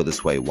 why you feel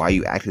this way, why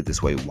you acted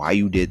this way, why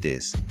you did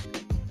this.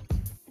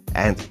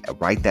 And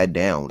write that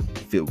down.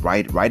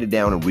 Write it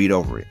down and read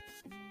over it.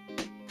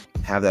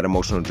 Have that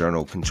emotional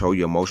journal. Control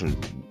your emotions.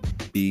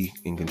 Be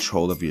in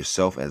control of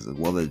yourself as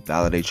well as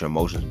validate your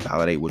emotions.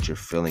 Validate what you're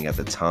feeling at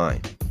the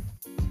time.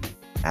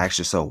 Ask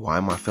yourself, why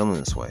am I feeling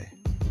this way?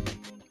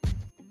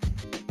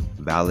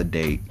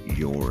 Validate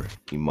your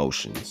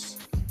emotions.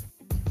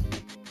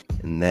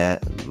 And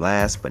that,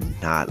 last but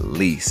not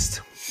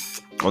least,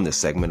 on this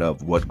segment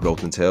of what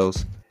growth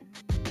entails,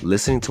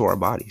 listening to our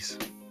bodies.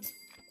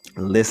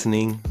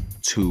 Listening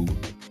to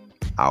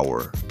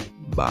our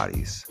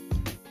bodies.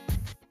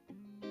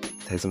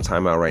 Take some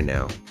time out right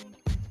now.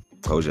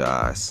 Close your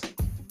eyes.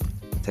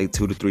 Take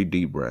 2 to 3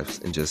 deep breaths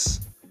and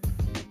just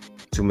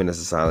 2 minutes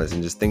of silence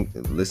and just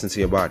listen to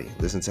your body.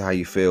 Listen to how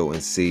you feel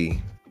and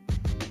see,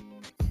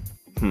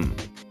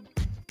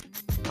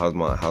 how's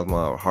my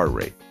heart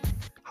rate?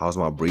 How's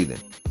my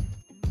breathing?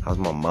 How's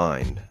my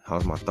mind?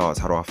 How's my thoughts?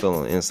 How do I feel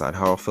on the inside?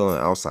 How do I feel on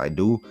the outside?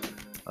 Do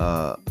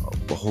a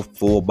whole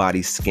full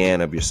body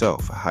scan of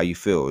yourself. How you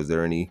feel? Is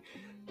there any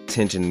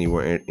tension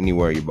anywhere in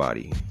your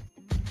body?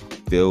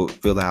 Feel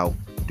out.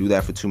 do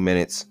that for 2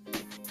 minutes,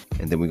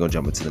 and then we're going to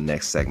jump into the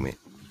next segment.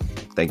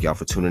 Thank y'all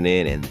for tuning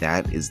in, and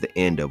that is the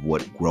end of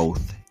what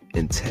growth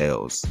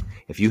entails.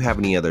 If you have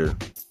any other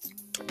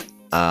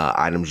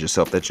items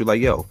yourself that you're like,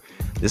 yo,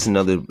 this is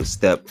another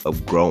step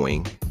of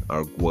growing,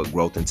 or what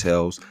growth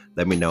entails,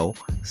 let me know.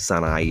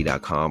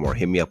 Sanai.com, or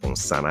hit me up on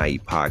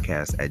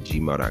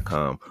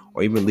sanaipodcast@gmail.com,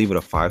 or even leave it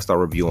a 5-star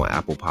review on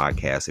Apple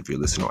Podcasts if you're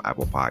listening on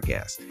Apple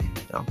Podcasts.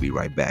 And I'll be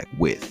right back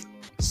with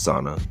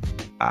Sana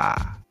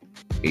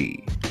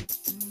I.E.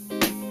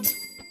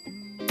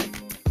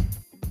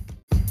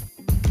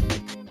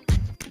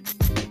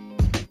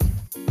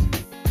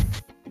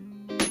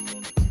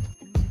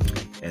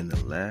 And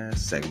the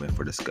last segment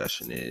for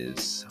discussion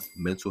is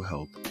mental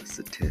health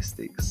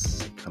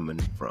statistics, coming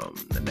from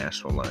the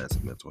National Alliance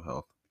of Mental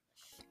Health.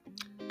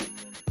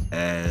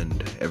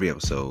 And every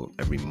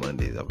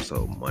Monday,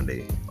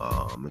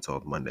 Mental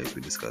Health Mondays,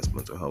 we discuss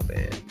mental health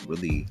and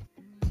really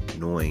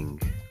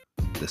knowing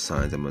the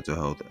signs of mental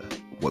health,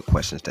 what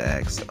questions to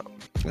ask,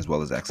 as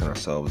well as asking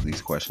ourselves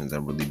these questions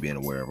and really being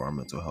aware of our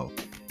mental health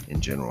in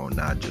general,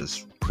 not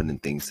just putting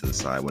things to the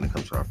side when it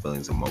comes to our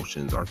feelings,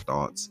 emotions, our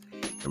thoughts,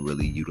 and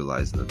really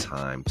utilizing the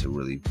time to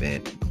really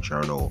vent,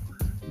 journal,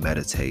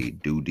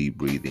 meditate, do deep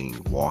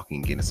breathing,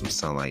 walking, getting some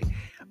sunlight,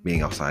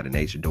 being outside in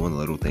nature, doing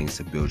little things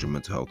to build your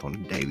mental health on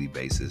a daily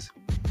basis.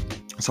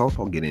 It's all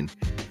about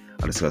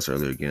I discussed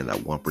earlier, getting that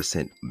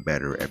 1%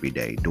 better every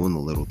day, doing the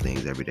little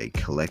things every day,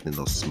 collecting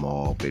those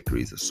small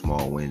victories, the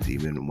small wins,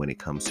 even when it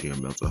comes to your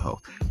mental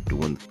health,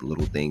 doing the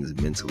little things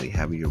mentally,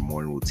 having your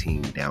morning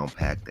routine down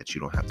packed that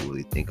you don't have to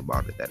really think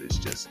about it, that is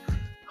just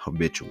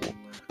habitual.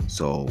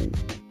 So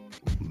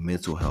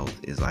mental health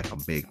is like a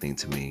big thing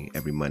to me.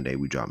 Every Monday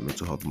we drop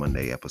Mental Health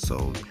Monday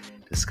episodes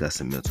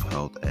discussing mental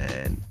health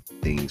and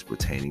things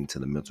pertaining to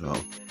the mental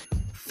health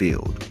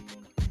field.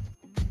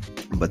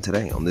 But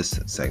today on this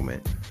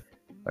segment,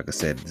 like I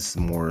said, this is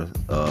more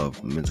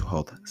of mental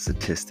health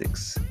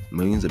statistics.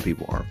 Millions of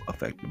people are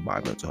affected by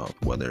mental health,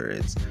 whether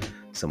it's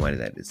somebody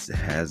that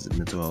has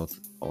mental health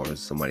or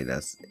somebody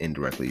that's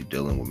indirectly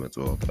dealing with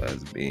mental health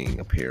as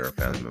being a peer, a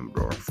family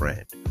member, or a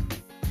friend.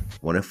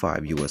 1 in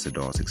 5 U.S.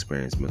 adults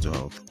experience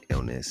mental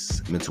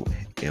illness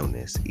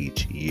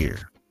each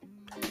year.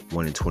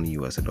 1 in 20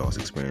 U.S. adults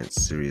experience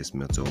serious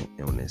mental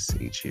illness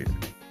each year.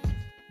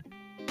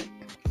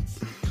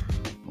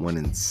 1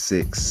 in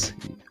 6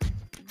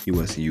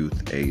 U.S.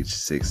 youth aged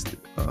 6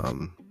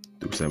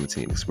 through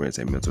 17 experience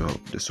a mental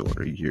health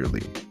disorder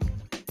yearly.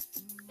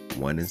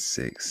 1 in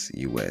 6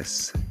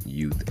 U.S.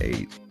 youth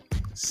aged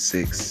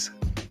 6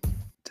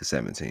 to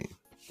 17.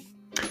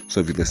 So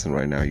if you listen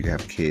right now, you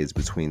have kids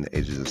between the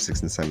ages of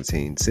 6 and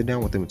 17, sit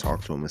down with them and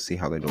talk to them and see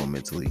how they're doing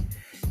mentally,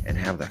 and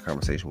have that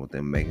conversation with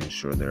them, making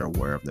sure they're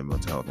aware of their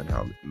mental health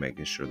and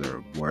making sure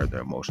they're aware of their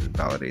emotions,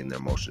 validating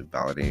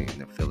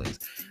their feelings,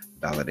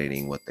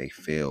 validating what they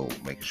feel,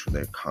 making sure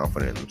they're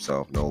confident in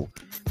themselves,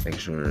 making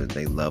sure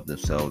they love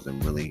themselves,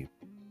 and really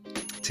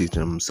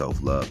teaching them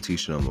self-love,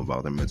 teaching them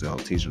about their mental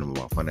health, teaching them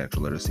about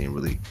financial literacy, and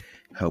really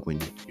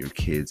helping your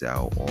kids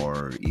out.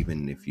 Or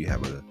even if you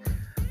have a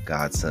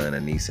godson,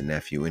 a niece, a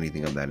nephew,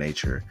 anything of that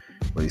nature,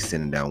 really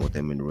sitting down with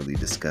them and really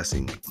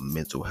discussing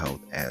mental health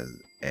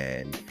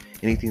and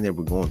anything that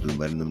we're going through,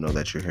 letting them know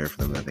that you're here for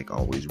them, that they can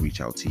always reach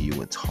out to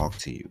you and talk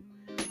to you.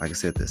 Like I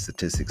said, the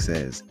statistic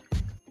says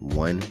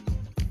 1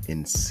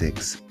 in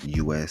 6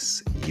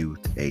 U.S.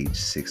 youth aged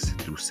 6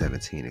 through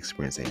 17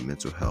 experience a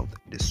mental health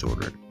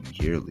disorder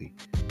yearly.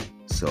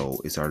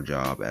 So it's our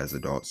job as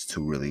adults to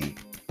really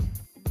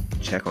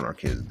check on our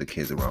kids, the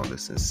kids around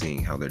us, and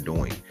seeing how they're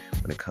doing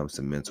when it comes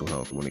to mental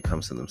health, when it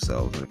comes to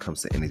themselves, when it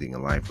comes to anything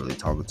in life, really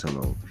talking to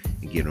them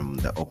and give them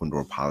the open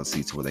door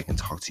policy to where they can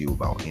talk to you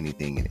about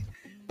anything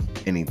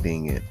and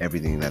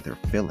everything that they're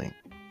feeling.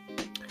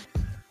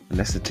 And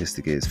that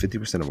statistic is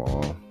 50% of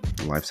all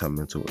lifetime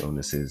mental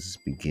illnesses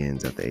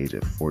begins at the age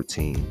of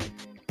 14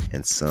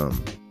 and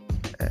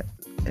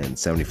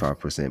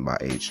 75% by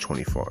age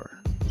 24.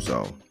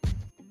 So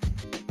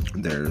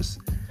there's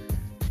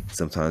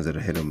sometimes it'll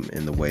hit them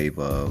in the wave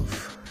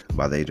of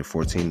by the age of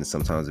 14, and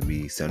sometimes it'll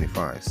be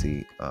 75.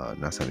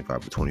 Not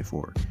 75, but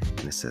 24.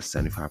 And it says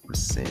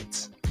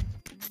 75%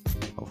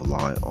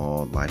 of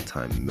all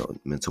lifetime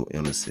mental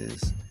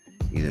illnesses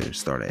either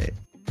start at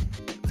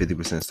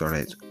 50% start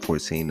at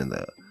 14, and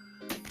the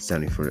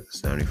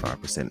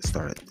 75%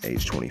 start at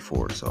age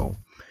 24. So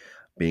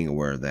being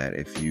aware of that,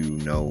 if you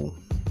know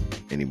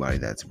anybody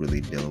that's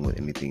really dealing with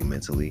anything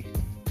mentally,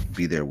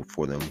 be there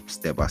for them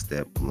step by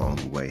step along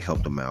the way,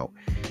 help them out,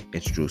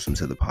 introduce them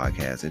to the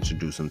podcast,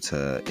 introduce them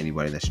to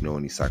anybody that you know,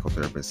 any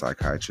psychotherapists,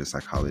 psychiatrists,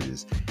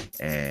 psychologists,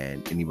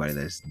 and anybody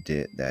that's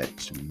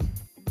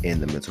in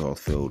the mental health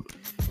field.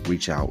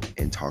 Reach out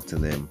and talk to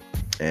them,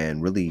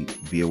 and really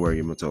be aware of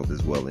your mental health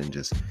as well, and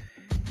just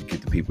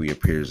get the people, your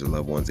peers, or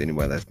loved ones,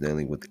 anybody that's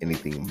dealing with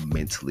anything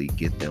mentally,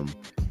 get them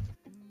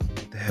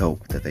the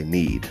help that they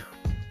need.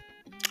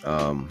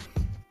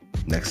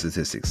 Next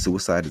statistic: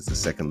 suicide is the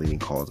second leading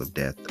cause of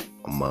death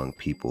among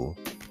people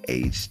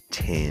aged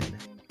 10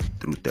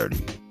 through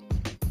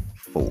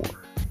 34.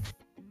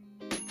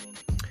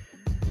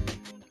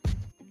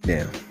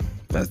 Damn,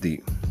 that's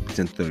deep.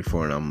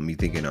 1034, and I'm me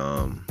thinking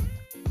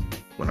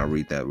when I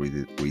read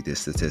this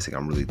statistic,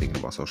 I'm really thinking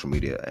about social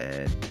media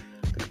and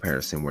the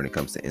comparison when it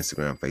comes to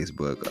Instagram,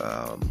 Facebook,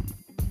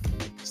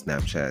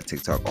 Snapchat,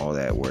 TikTok, all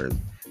that, where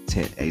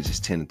ages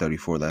 10 to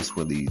 34, that's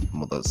really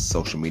the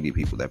social media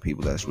people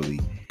that's really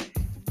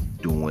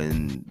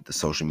doing the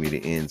social media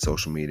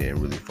and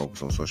really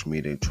focus on social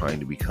media,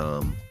 trying to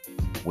become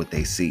what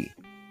they see.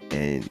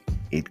 And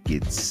it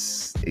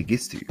gets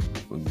to you.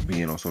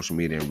 Being on social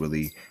media and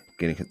really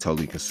getting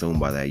totally consumed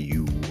by that,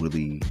 you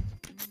really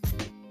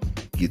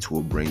get to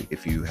a brink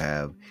if you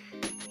have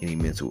any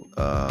mental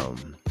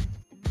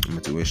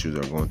issues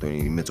or going through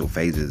any mental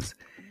phases.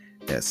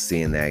 That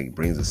seeing that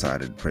brings a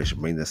side of depression,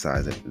 brings a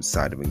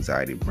side of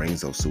anxiety,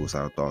 brings those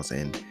suicidal thoughts.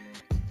 And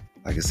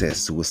like I said,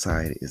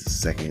 suicide is the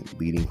second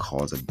leading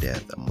cause of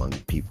death among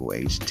people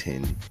aged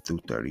 10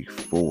 through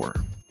 34.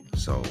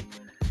 So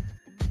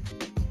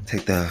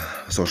take the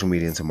social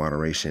media into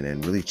moderation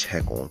and really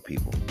check on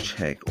people.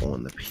 Check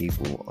on the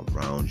people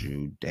around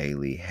you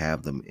daily.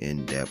 Have them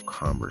in-depth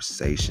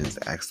conversations.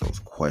 Ask those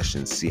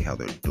questions. See how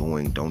they're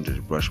doing. Don't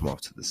just brush them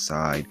off to the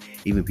side.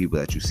 Even people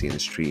that you see in the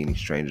street, any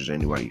strangers,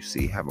 anybody you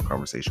see, have a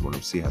conversation with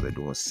them. See how they're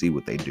doing. See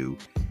what they do.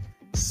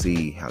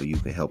 See how you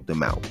can help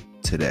them out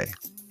today.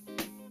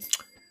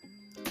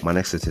 My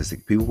next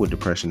statistic: people with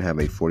depression have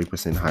a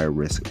 40% higher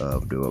risk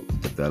of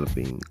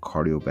developing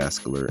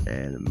cardiovascular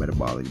and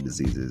metabolic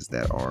diseases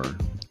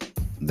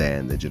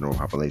than the general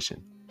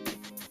population.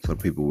 So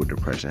people with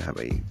depression have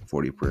a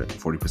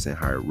 40%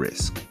 higher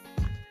risk.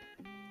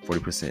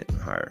 40%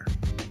 higher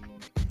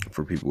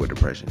for people with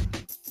depression.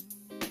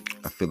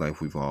 I feel like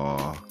we've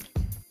all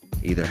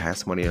either had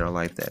somebody in our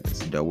life that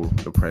has dealt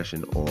with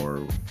depression,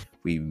 or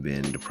we've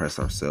been depressed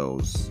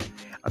ourselves.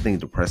 I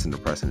think depressed and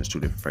depressing is two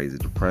different phrases.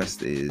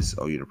 Depressed is,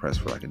 you're depressed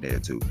for like a day or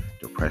two.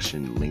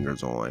 Depression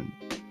lingers on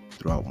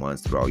throughout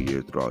months, throughout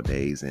years, throughout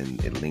days,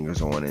 and it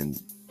lingers on,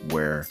 and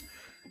where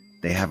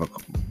they have a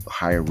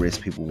higher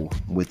risk, people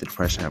with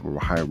depression have a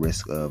higher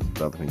risk of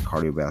developing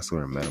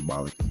cardiovascular and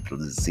metabolic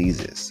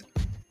diseases.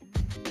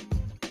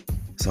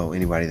 So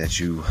anybody that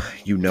you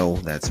know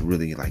that's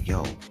really like,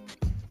 yo,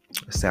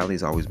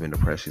 Sally's always been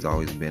depressed. She's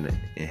always been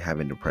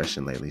having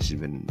depression lately. She's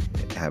been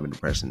having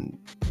depression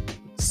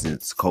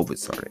since COVID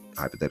started,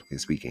 hypothetically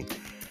speaking.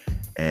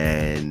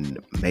 And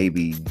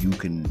maybe you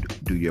can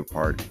do your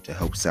part to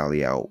help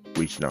Sally out,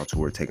 reaching out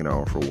to her, taking her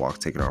out for a walk,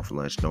 taking her out for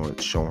lunch,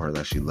 showing her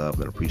that she loved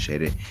and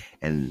appreciated,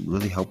 and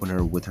really helping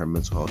her with her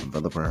mental health,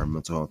 developing her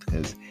mental health.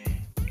 Because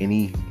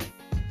any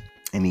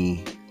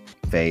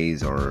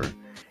phase or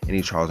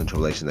any trials and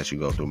tribulations that you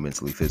go through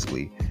mentally,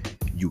 physically,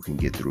 you can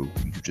get through.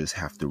 You just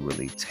have to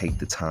really take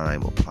the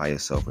time, apply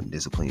yourself, and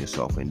discipline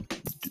yourself, and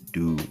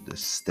do the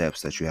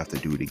steps that you have to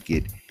do to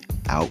get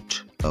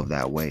out of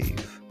that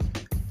wave.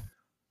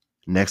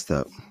 Next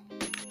up,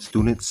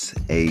 students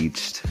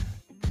aged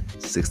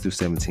 6 through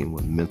 17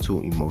 with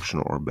mental,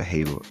 emotional, or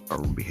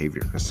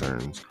behavior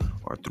concerns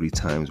are 3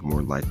 times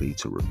more likely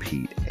to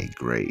repeat a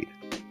grade.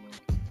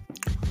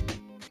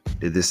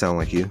 Did this sound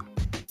like you?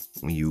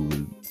 When you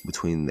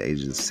between the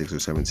ages of 6 or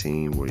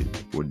 17,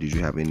 or did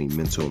you have any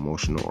mental,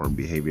 emotional, or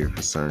behavior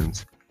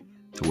concerns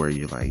to where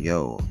you're like,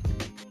 yo,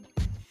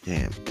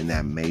 damn, and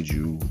that made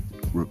you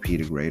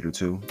repeat a grade or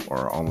two,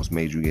 or almost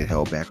made you get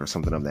held back or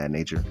something of that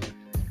nature?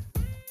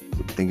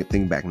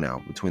 Think back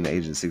now, between the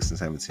ages of 6 and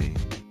 17.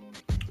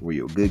 Were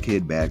you a good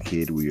kid, bad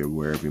kid? Were you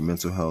aware of your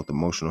mental health,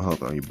 emotional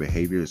health, or your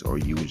behaviors, or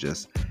you were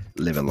just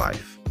living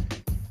life?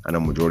 I know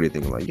majority of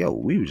thinking like, yo,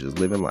 we was just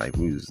living life.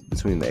 We was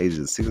between the ages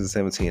of 6 and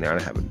 17. I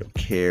didn't have a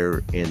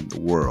care in the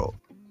world.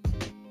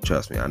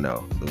 Trust me, I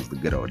know. Those were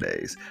the good old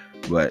days.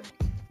 But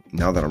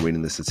now that I'm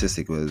reading the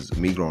statistic, was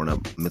me growing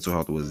up, mental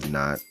health was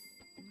not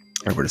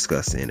ever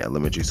discussed in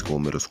elementary school,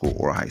 middle school,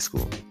 or high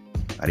school.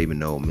 I didn't even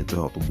know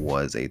mental health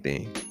was a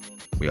thing.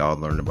 We all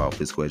learned about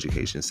physical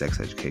education, sex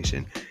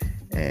education,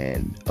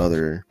 and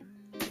other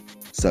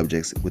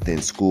subjects within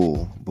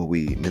school, but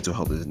mental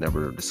health is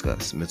never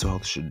discussed. Mental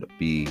health should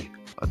be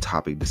a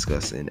topic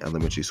discussed in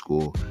elementary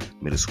school,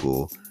 middle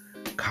school,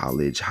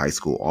 college, high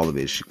school. All of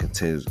it should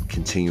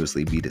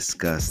continuously be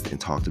discussed and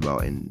talked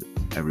about, and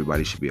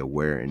everybody should be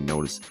aware and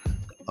notice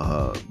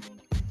how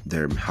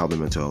their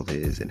mental health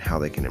is and how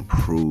they can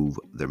improve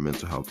their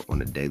mental health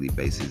on a daily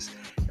basis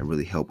and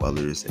really help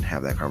others and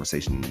have that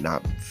conversation,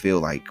 not feel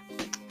like,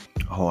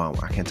 oh,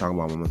 I can't talk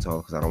about my mental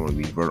health because I don't want to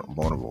be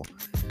vulnerable.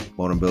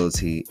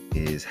 Vulnerability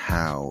is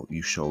how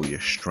you show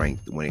your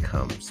strength when it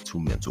comes to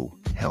mental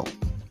health.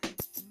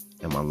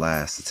 And my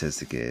last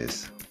statistic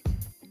is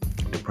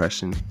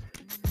depression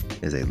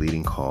is a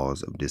leading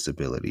cause of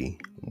disability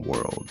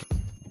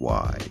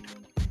worldwide.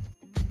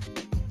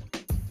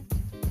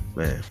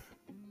 Man,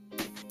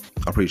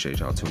 I appreciate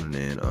y'all tuning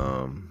in.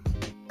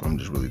 I'm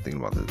just really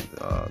thinking about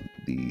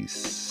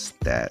these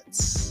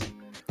stats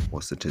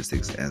or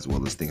statistics, as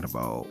well as thinking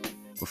about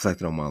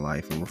reflecting on my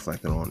life and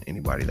reflecting on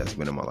anybody that's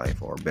been in my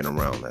life or been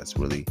around that's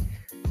really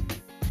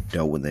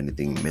dealt with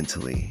anything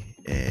mentally.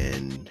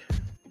 And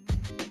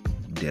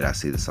did I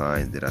see the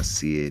signs? Did I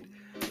see it?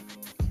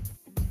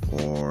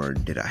 Or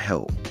did I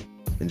help?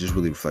 and just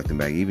really reflecting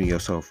back, even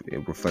yourself,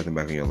 reflecting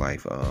back on your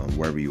life,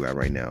 wherever you at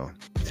right now,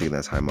 taking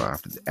that time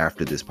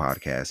after this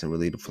podcast and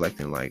really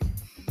reflecting like,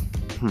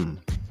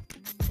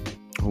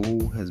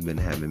 who has been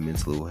having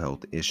mental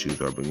health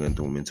issues or been going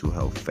through mental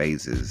health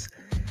phases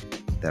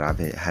that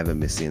haven't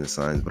been seeing the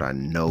signs, but I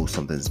know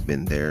something's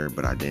been there,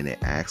 but I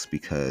didn't ask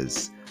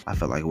because I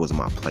felt like it wasn't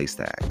my place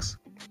to ask.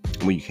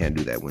 When you can't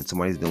do that, when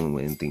somebody's dealing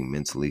with anything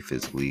mentally,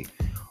 physically,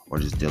 or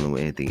just dealing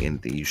with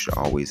anything, you should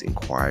always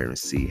inquire and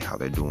see how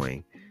they're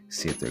doing,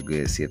 see if they're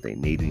good, see if they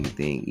need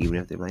anything. Even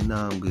if they're like,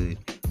 nah, I'm good,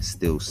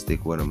 still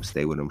stick with them,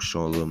 stay with them,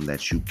 show them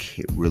that you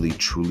really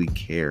truly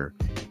care,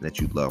 that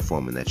you love for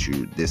them, and that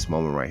this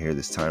moment right here,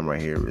 this time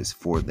right here is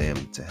for them,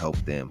 to help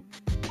them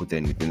with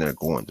anything they're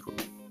going through.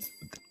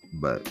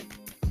 But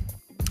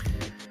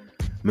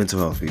mental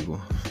health,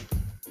 people,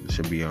 it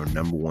should be our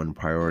number one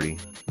priority.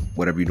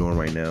 Whatever you're doing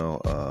right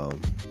now,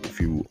 if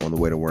you're on the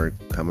way to work,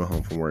 coming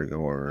home from work,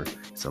 or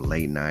it's a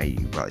late night,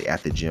 you're probably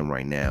at the gym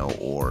right now,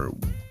 or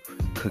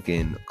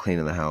cooking,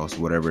 cleaning the house,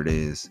 whatever it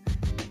is,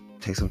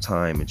 take some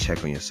time and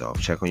check on yourself,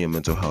 check on your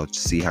mental health,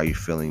 see how you're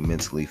feeling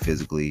mentally,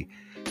 physically,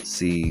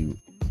 see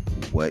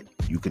what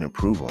you can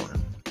improve on.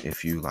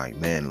 If you like,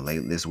 man,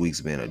 this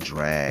week's been a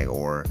drag,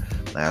 or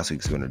last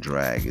week's been a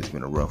drag, it's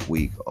been a rough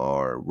week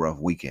or rough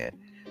weekend,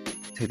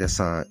 take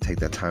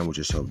that time with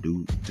yourself,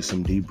 do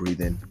some deep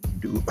breathing,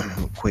 do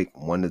a quick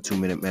 1 to 2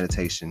 minute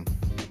meditation,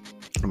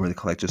 and really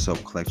collect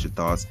yourself, collect your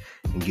thoughts,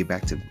 and get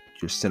back to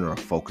your center of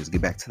focus,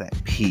 get back to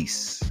that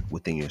peace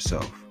within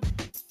yourself.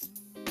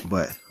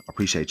 But I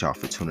appreciate y'all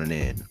for tuning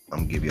in. I'm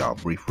gonna give y'all a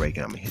brief break,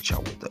 and I'm gonna hit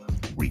y'all with the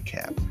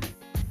recap.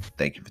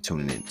 Thank you for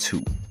tuning in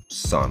to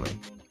Sana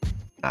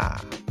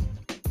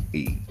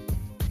IE.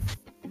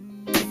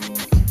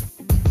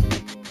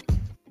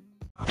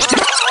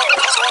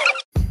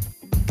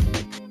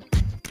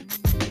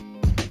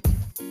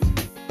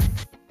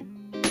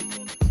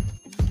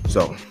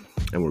 So,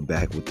 and we're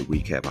back with the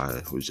recap.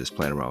 I was just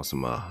playing around with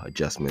some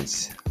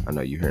adjustments. I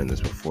know you're hearing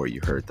this before.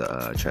 You heard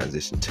the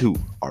transition to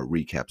our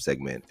recap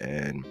segment,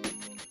 and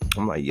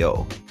I'm like,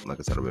 yo, like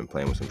I said, I've been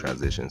playing with some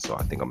transitions, so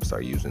I think I'm gonna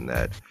start using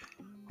that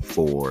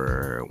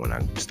for when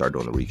I start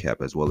doing the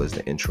recap, as well as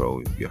the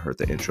intro. You heard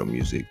the intro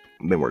music.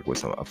 I've been working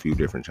with a few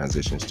different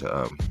transitions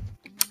to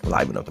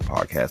liven up the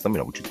podcast. Let me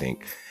know what you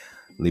think.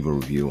 Leave a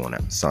review on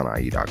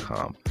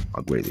sanaie.com.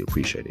 I'll greatly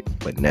appreciate it.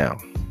 But now,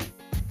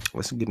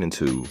 let's get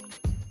into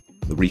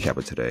the recap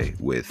of today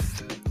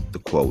with the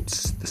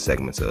quotes, the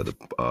segments of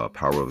the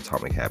Power of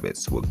Atomic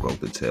Habits, what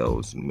growth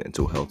entails,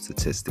 mental health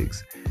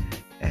statistics,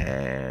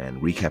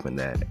 and recapping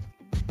that.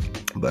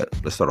 But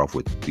let's start off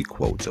with the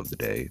quotes of the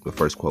day. The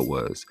first quote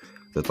was,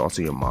 "The thoughts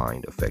in your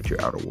mind affect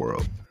your outer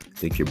world.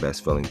 Think your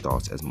best feeling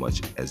thoughts as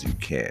much as you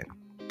can."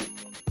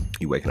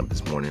 You waking up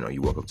this morning, or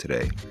you woke up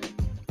today,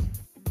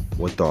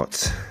 what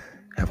thoughts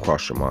have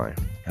crossed your mind?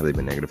 Have they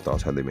been negative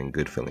thoughts? Have they been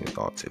good feeling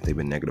thoughts? If they've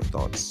been negative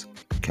thoughts,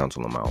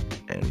 cancel them out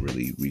and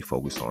really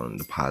refocus on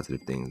the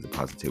positive things, the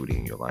positivity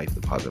in your life,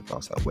 the positive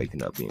thoughts of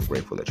waking up, being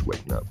grateful that you're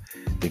waking up.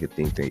 Think of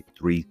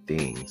 3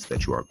 things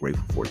that you are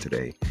grateful for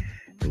today,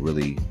 and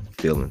really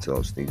feel into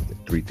those things,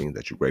 3 things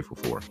that you're grateful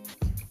for.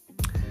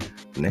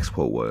 The next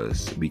quote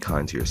was, "Be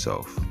kind to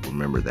yourself.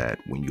 Remember that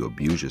when you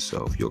abuse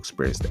yourself, you'll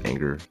experience the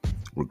anger,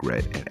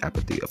 regret, and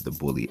apathy of the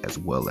bully, as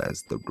well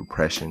as the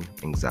depression,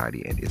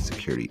 anxiety, and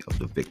insecurity of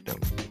the victim.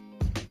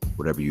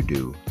 Whatever you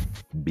do,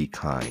 be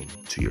kind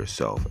to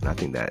yourself." And I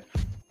think that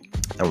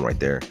one right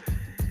there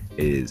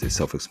is a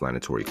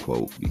self-explanatory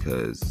quote,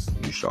 because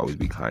you should always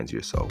be kind to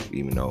yourself.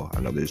 Even though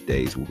I know there's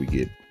days where we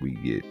get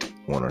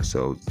on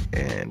ourselves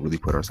and really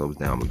put ourselves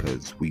down,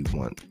 because we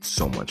want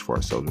so much for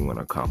ourselves, we want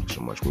to accomplish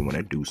so much, we want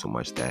to do so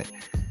much, that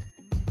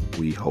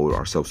we hold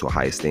ourselves to a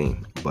high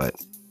esteem. But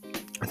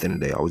at the end of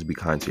the day, always be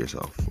kind to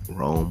yourself.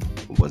 Rome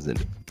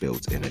wasn't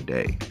built in a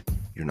day.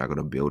 You're not going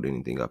to build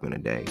anything up in a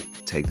day.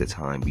 Take the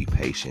time, be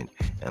patient,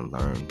 and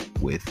learn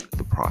with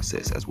the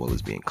process, as well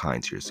as being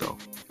kind to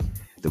yourself.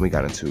 Then we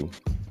got into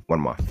one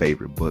of my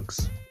favorite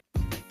books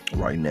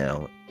right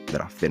now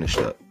that I finished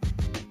up,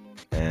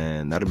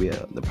 and that'll be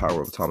The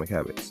Power of Atomic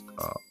Habits.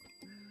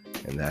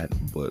 And that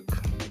book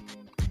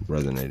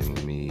resonated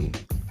with me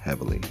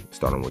heavily,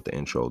 starting with the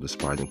intro, "The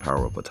Surprising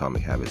Power of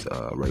Atomic Habits,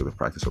 a regular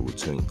practice or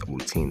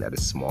routine that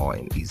is small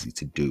and easy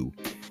to do,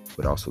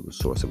 but also the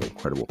source of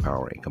incredible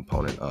power and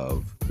component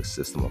of the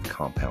system of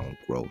compound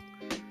growth.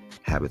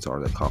 Habits are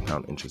the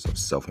compound interest of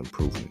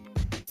self-improvement.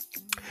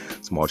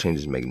 Small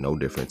changes make no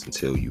difference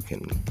until you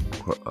can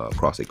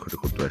cross a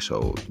critical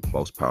threshold. The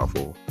most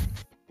powerful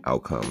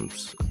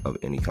outcomes of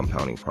any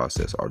compounding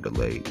process are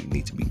delayed. You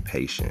need to be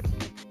patient."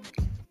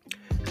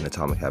 An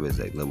atomic habit is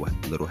a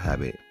little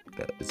habit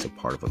that is a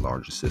part of a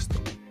larger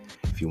system.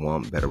 If you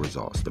want better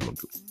results, then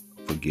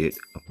forget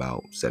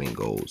about setting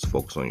goals.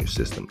 Focus on your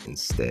system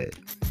instead.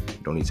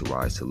 You don't need to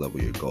rise to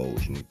level your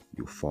goals.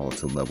 You fall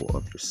to level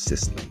of your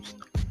systems.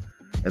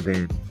 And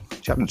then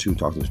chapter 2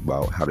 talks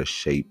about how to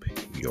shape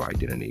your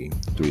identity.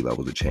 3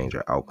 levels of change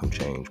are outcome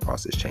change,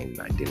 process change,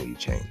 and identity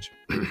change.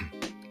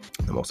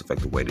 The most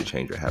effective way to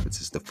change your habits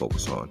is to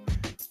focus on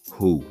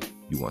who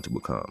you want to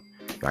become.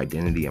 Your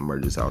identity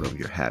emerges out of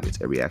your habits.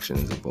 Every action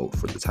is a vote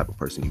for the type of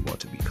person you want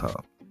to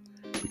become.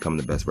 Becoming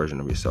the best version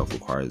of yourself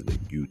requires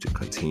you to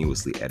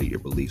continuously edit your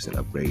beliefs and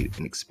upgrade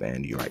and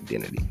expand your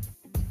identity.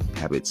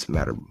 Habits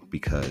matter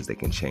because they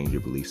can change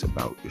your beliefs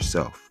about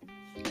yourself.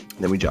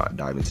 Then we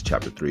dive into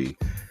chapter 3,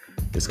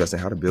 discussing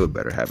how to build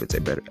better habits.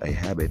 A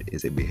habit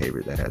is a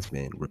behavior that has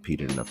been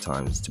repeated enough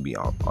times to be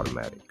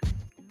automatic.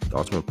 The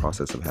ultimate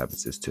process of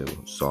habits is to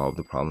solve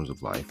the problems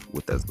of life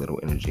with as little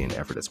energy and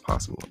effort as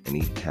possible.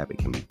 Any habit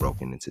can be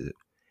broken into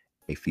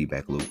a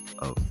feedback loop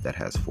that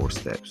has 4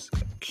 steps: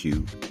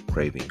 cue,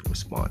 craving,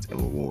 response,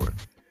 and reward.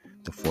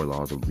 The 4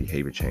 laws of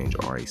behavior change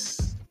are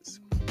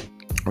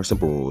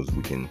simple rules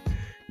we can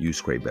use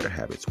to create better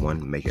habits.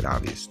 1, make it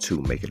obvious.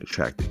 2, make it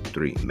attractive.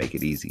 3, make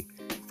it easy.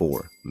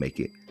 4, make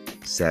it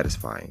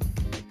satisfying.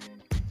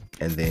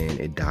 And then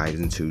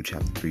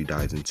chapter 4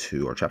 dives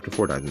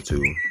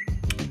into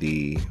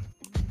the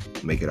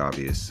make it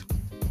obvious,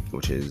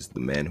 which is the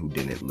man who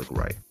didn't look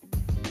right.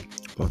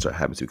 Once our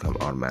habits become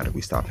automatic,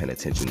 we stop paying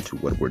attention to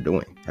what we're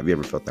doing. Have you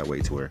ever felt that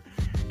way, to where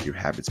your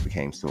habits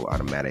became so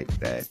automatic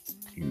that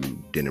you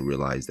didn't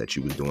realize that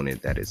you was doing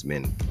it, that it's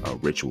been a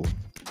ritual?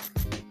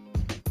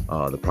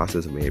 The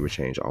process of behavior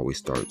change always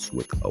starts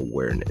with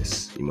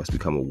awareness. You must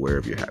become aware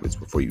of your habits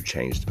before you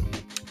change them.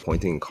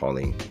 Pointing and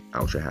calling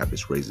out your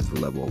habits raises the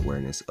level of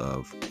awareness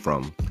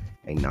from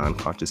a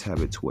non-conscious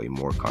habit to a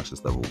more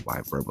conscious level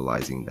by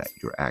verbalizing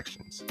your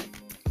actions.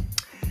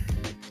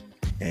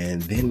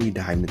 And then we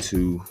dive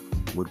into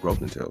what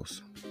growth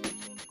entails.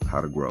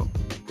 How to grow.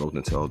 Growth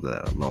entails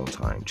that alone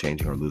time,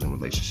 changing or losing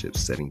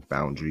relationships, setting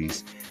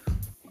boundaries,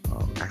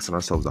 asking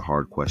ourselves the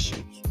hard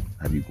questions.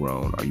 Have you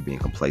grown? Are you being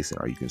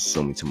complacent? Are you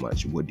consuming too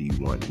much? What do you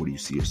want? What do you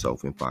see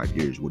yourself in 5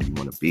 years? What do you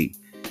want to be?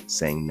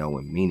 Saying no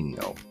and meaning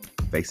no.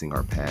 Facing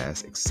our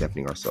past,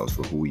 accepting ourselves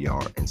for who we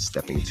are, and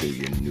stepping into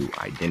your new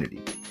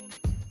identity.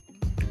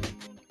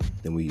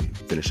 Then we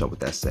finish up with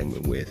that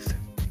segment with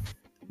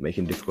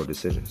making difficult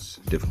decisions.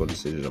 Difficult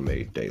decisions are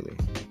made daily.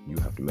 You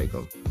have to make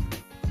them.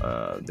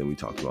 Then we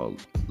talked about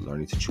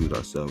learning to choose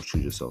ourselves,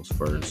 choose yourselves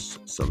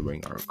first,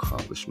 celebrating our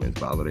accomplishments,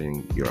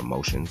 validating your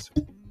emotions,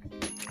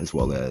 as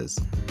well as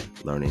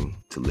learning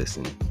to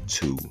listen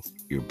to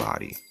your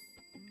body.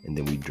 And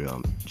then we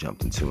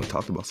jumped into and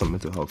talked about some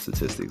mental health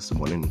statistics.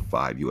 1 in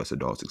 5 U.S.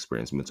 adults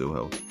experience mental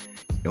health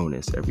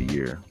illness every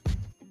year.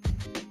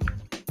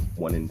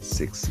 1 in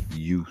 6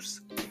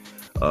 youth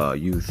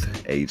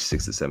aged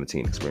 6 to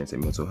 17 experience a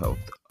mental health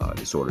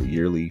disorder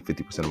yearly.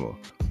 50% of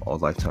all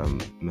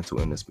lifetime mental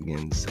illness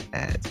begins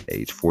at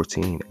age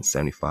 14 and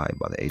 75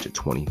 by the age of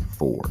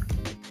 24.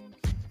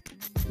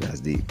 And that's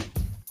deep.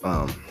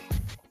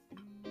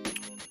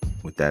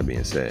 With that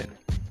being said,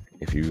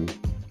 if you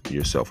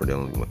yourself are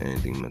dealing with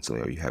anything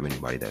mentally, or you have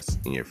anybody that's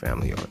in your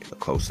family or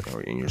close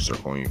or in your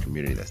circle or in your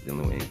community that's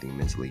dealing with anything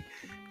mentally,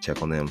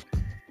 check on them,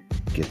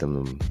 get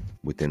them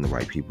within the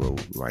right people,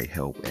 right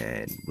help,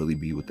 and really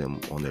be with them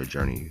on their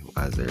journey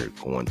as they're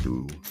going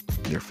through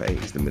their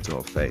phase, the mental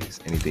health phase.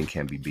 Anything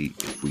can be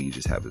beat if we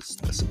just have a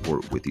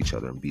support with each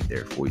other and be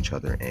there for each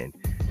other and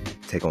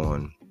take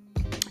on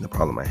the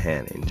problem at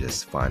hand and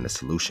just find a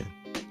solution.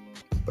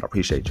 But I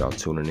appreciate y'all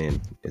tuning in.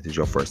 If this is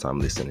your first time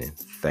listening,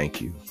 thank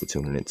you for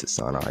tuning in to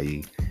Sana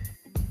IE.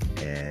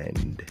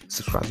 And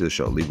subscribe to the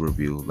show, leave a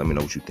review. Let me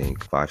know what you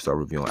think. 5-star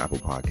review on Apple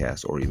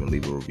Podcasts, or even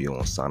leave a review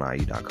on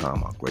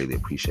sanaie.com. I'll greatly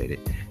appreciate it.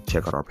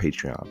 Check out our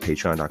Patreon,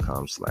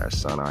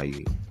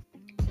 patreon.com/sanaie.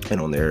 And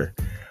on there,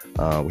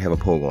 we have a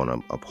poll going up,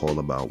 a poll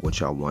about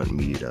what y'all want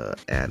me to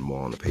add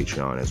more on the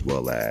Patreon, as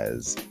well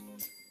as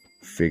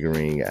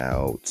figuring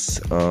out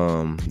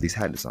these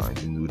hat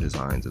designs, the new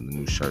designs of the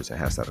new shirts and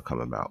hats that are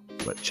coming out.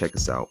 But check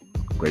us out.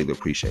 Greatly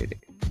appreciate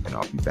it. And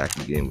I'll be back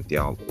again with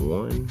y'all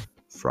on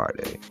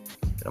Friday.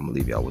 And I'm going to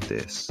leave y'all with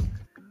this.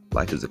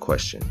 Life is a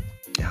question,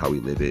 and how we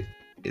live it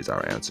is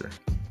our answer.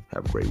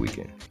 Have a great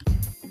weekend.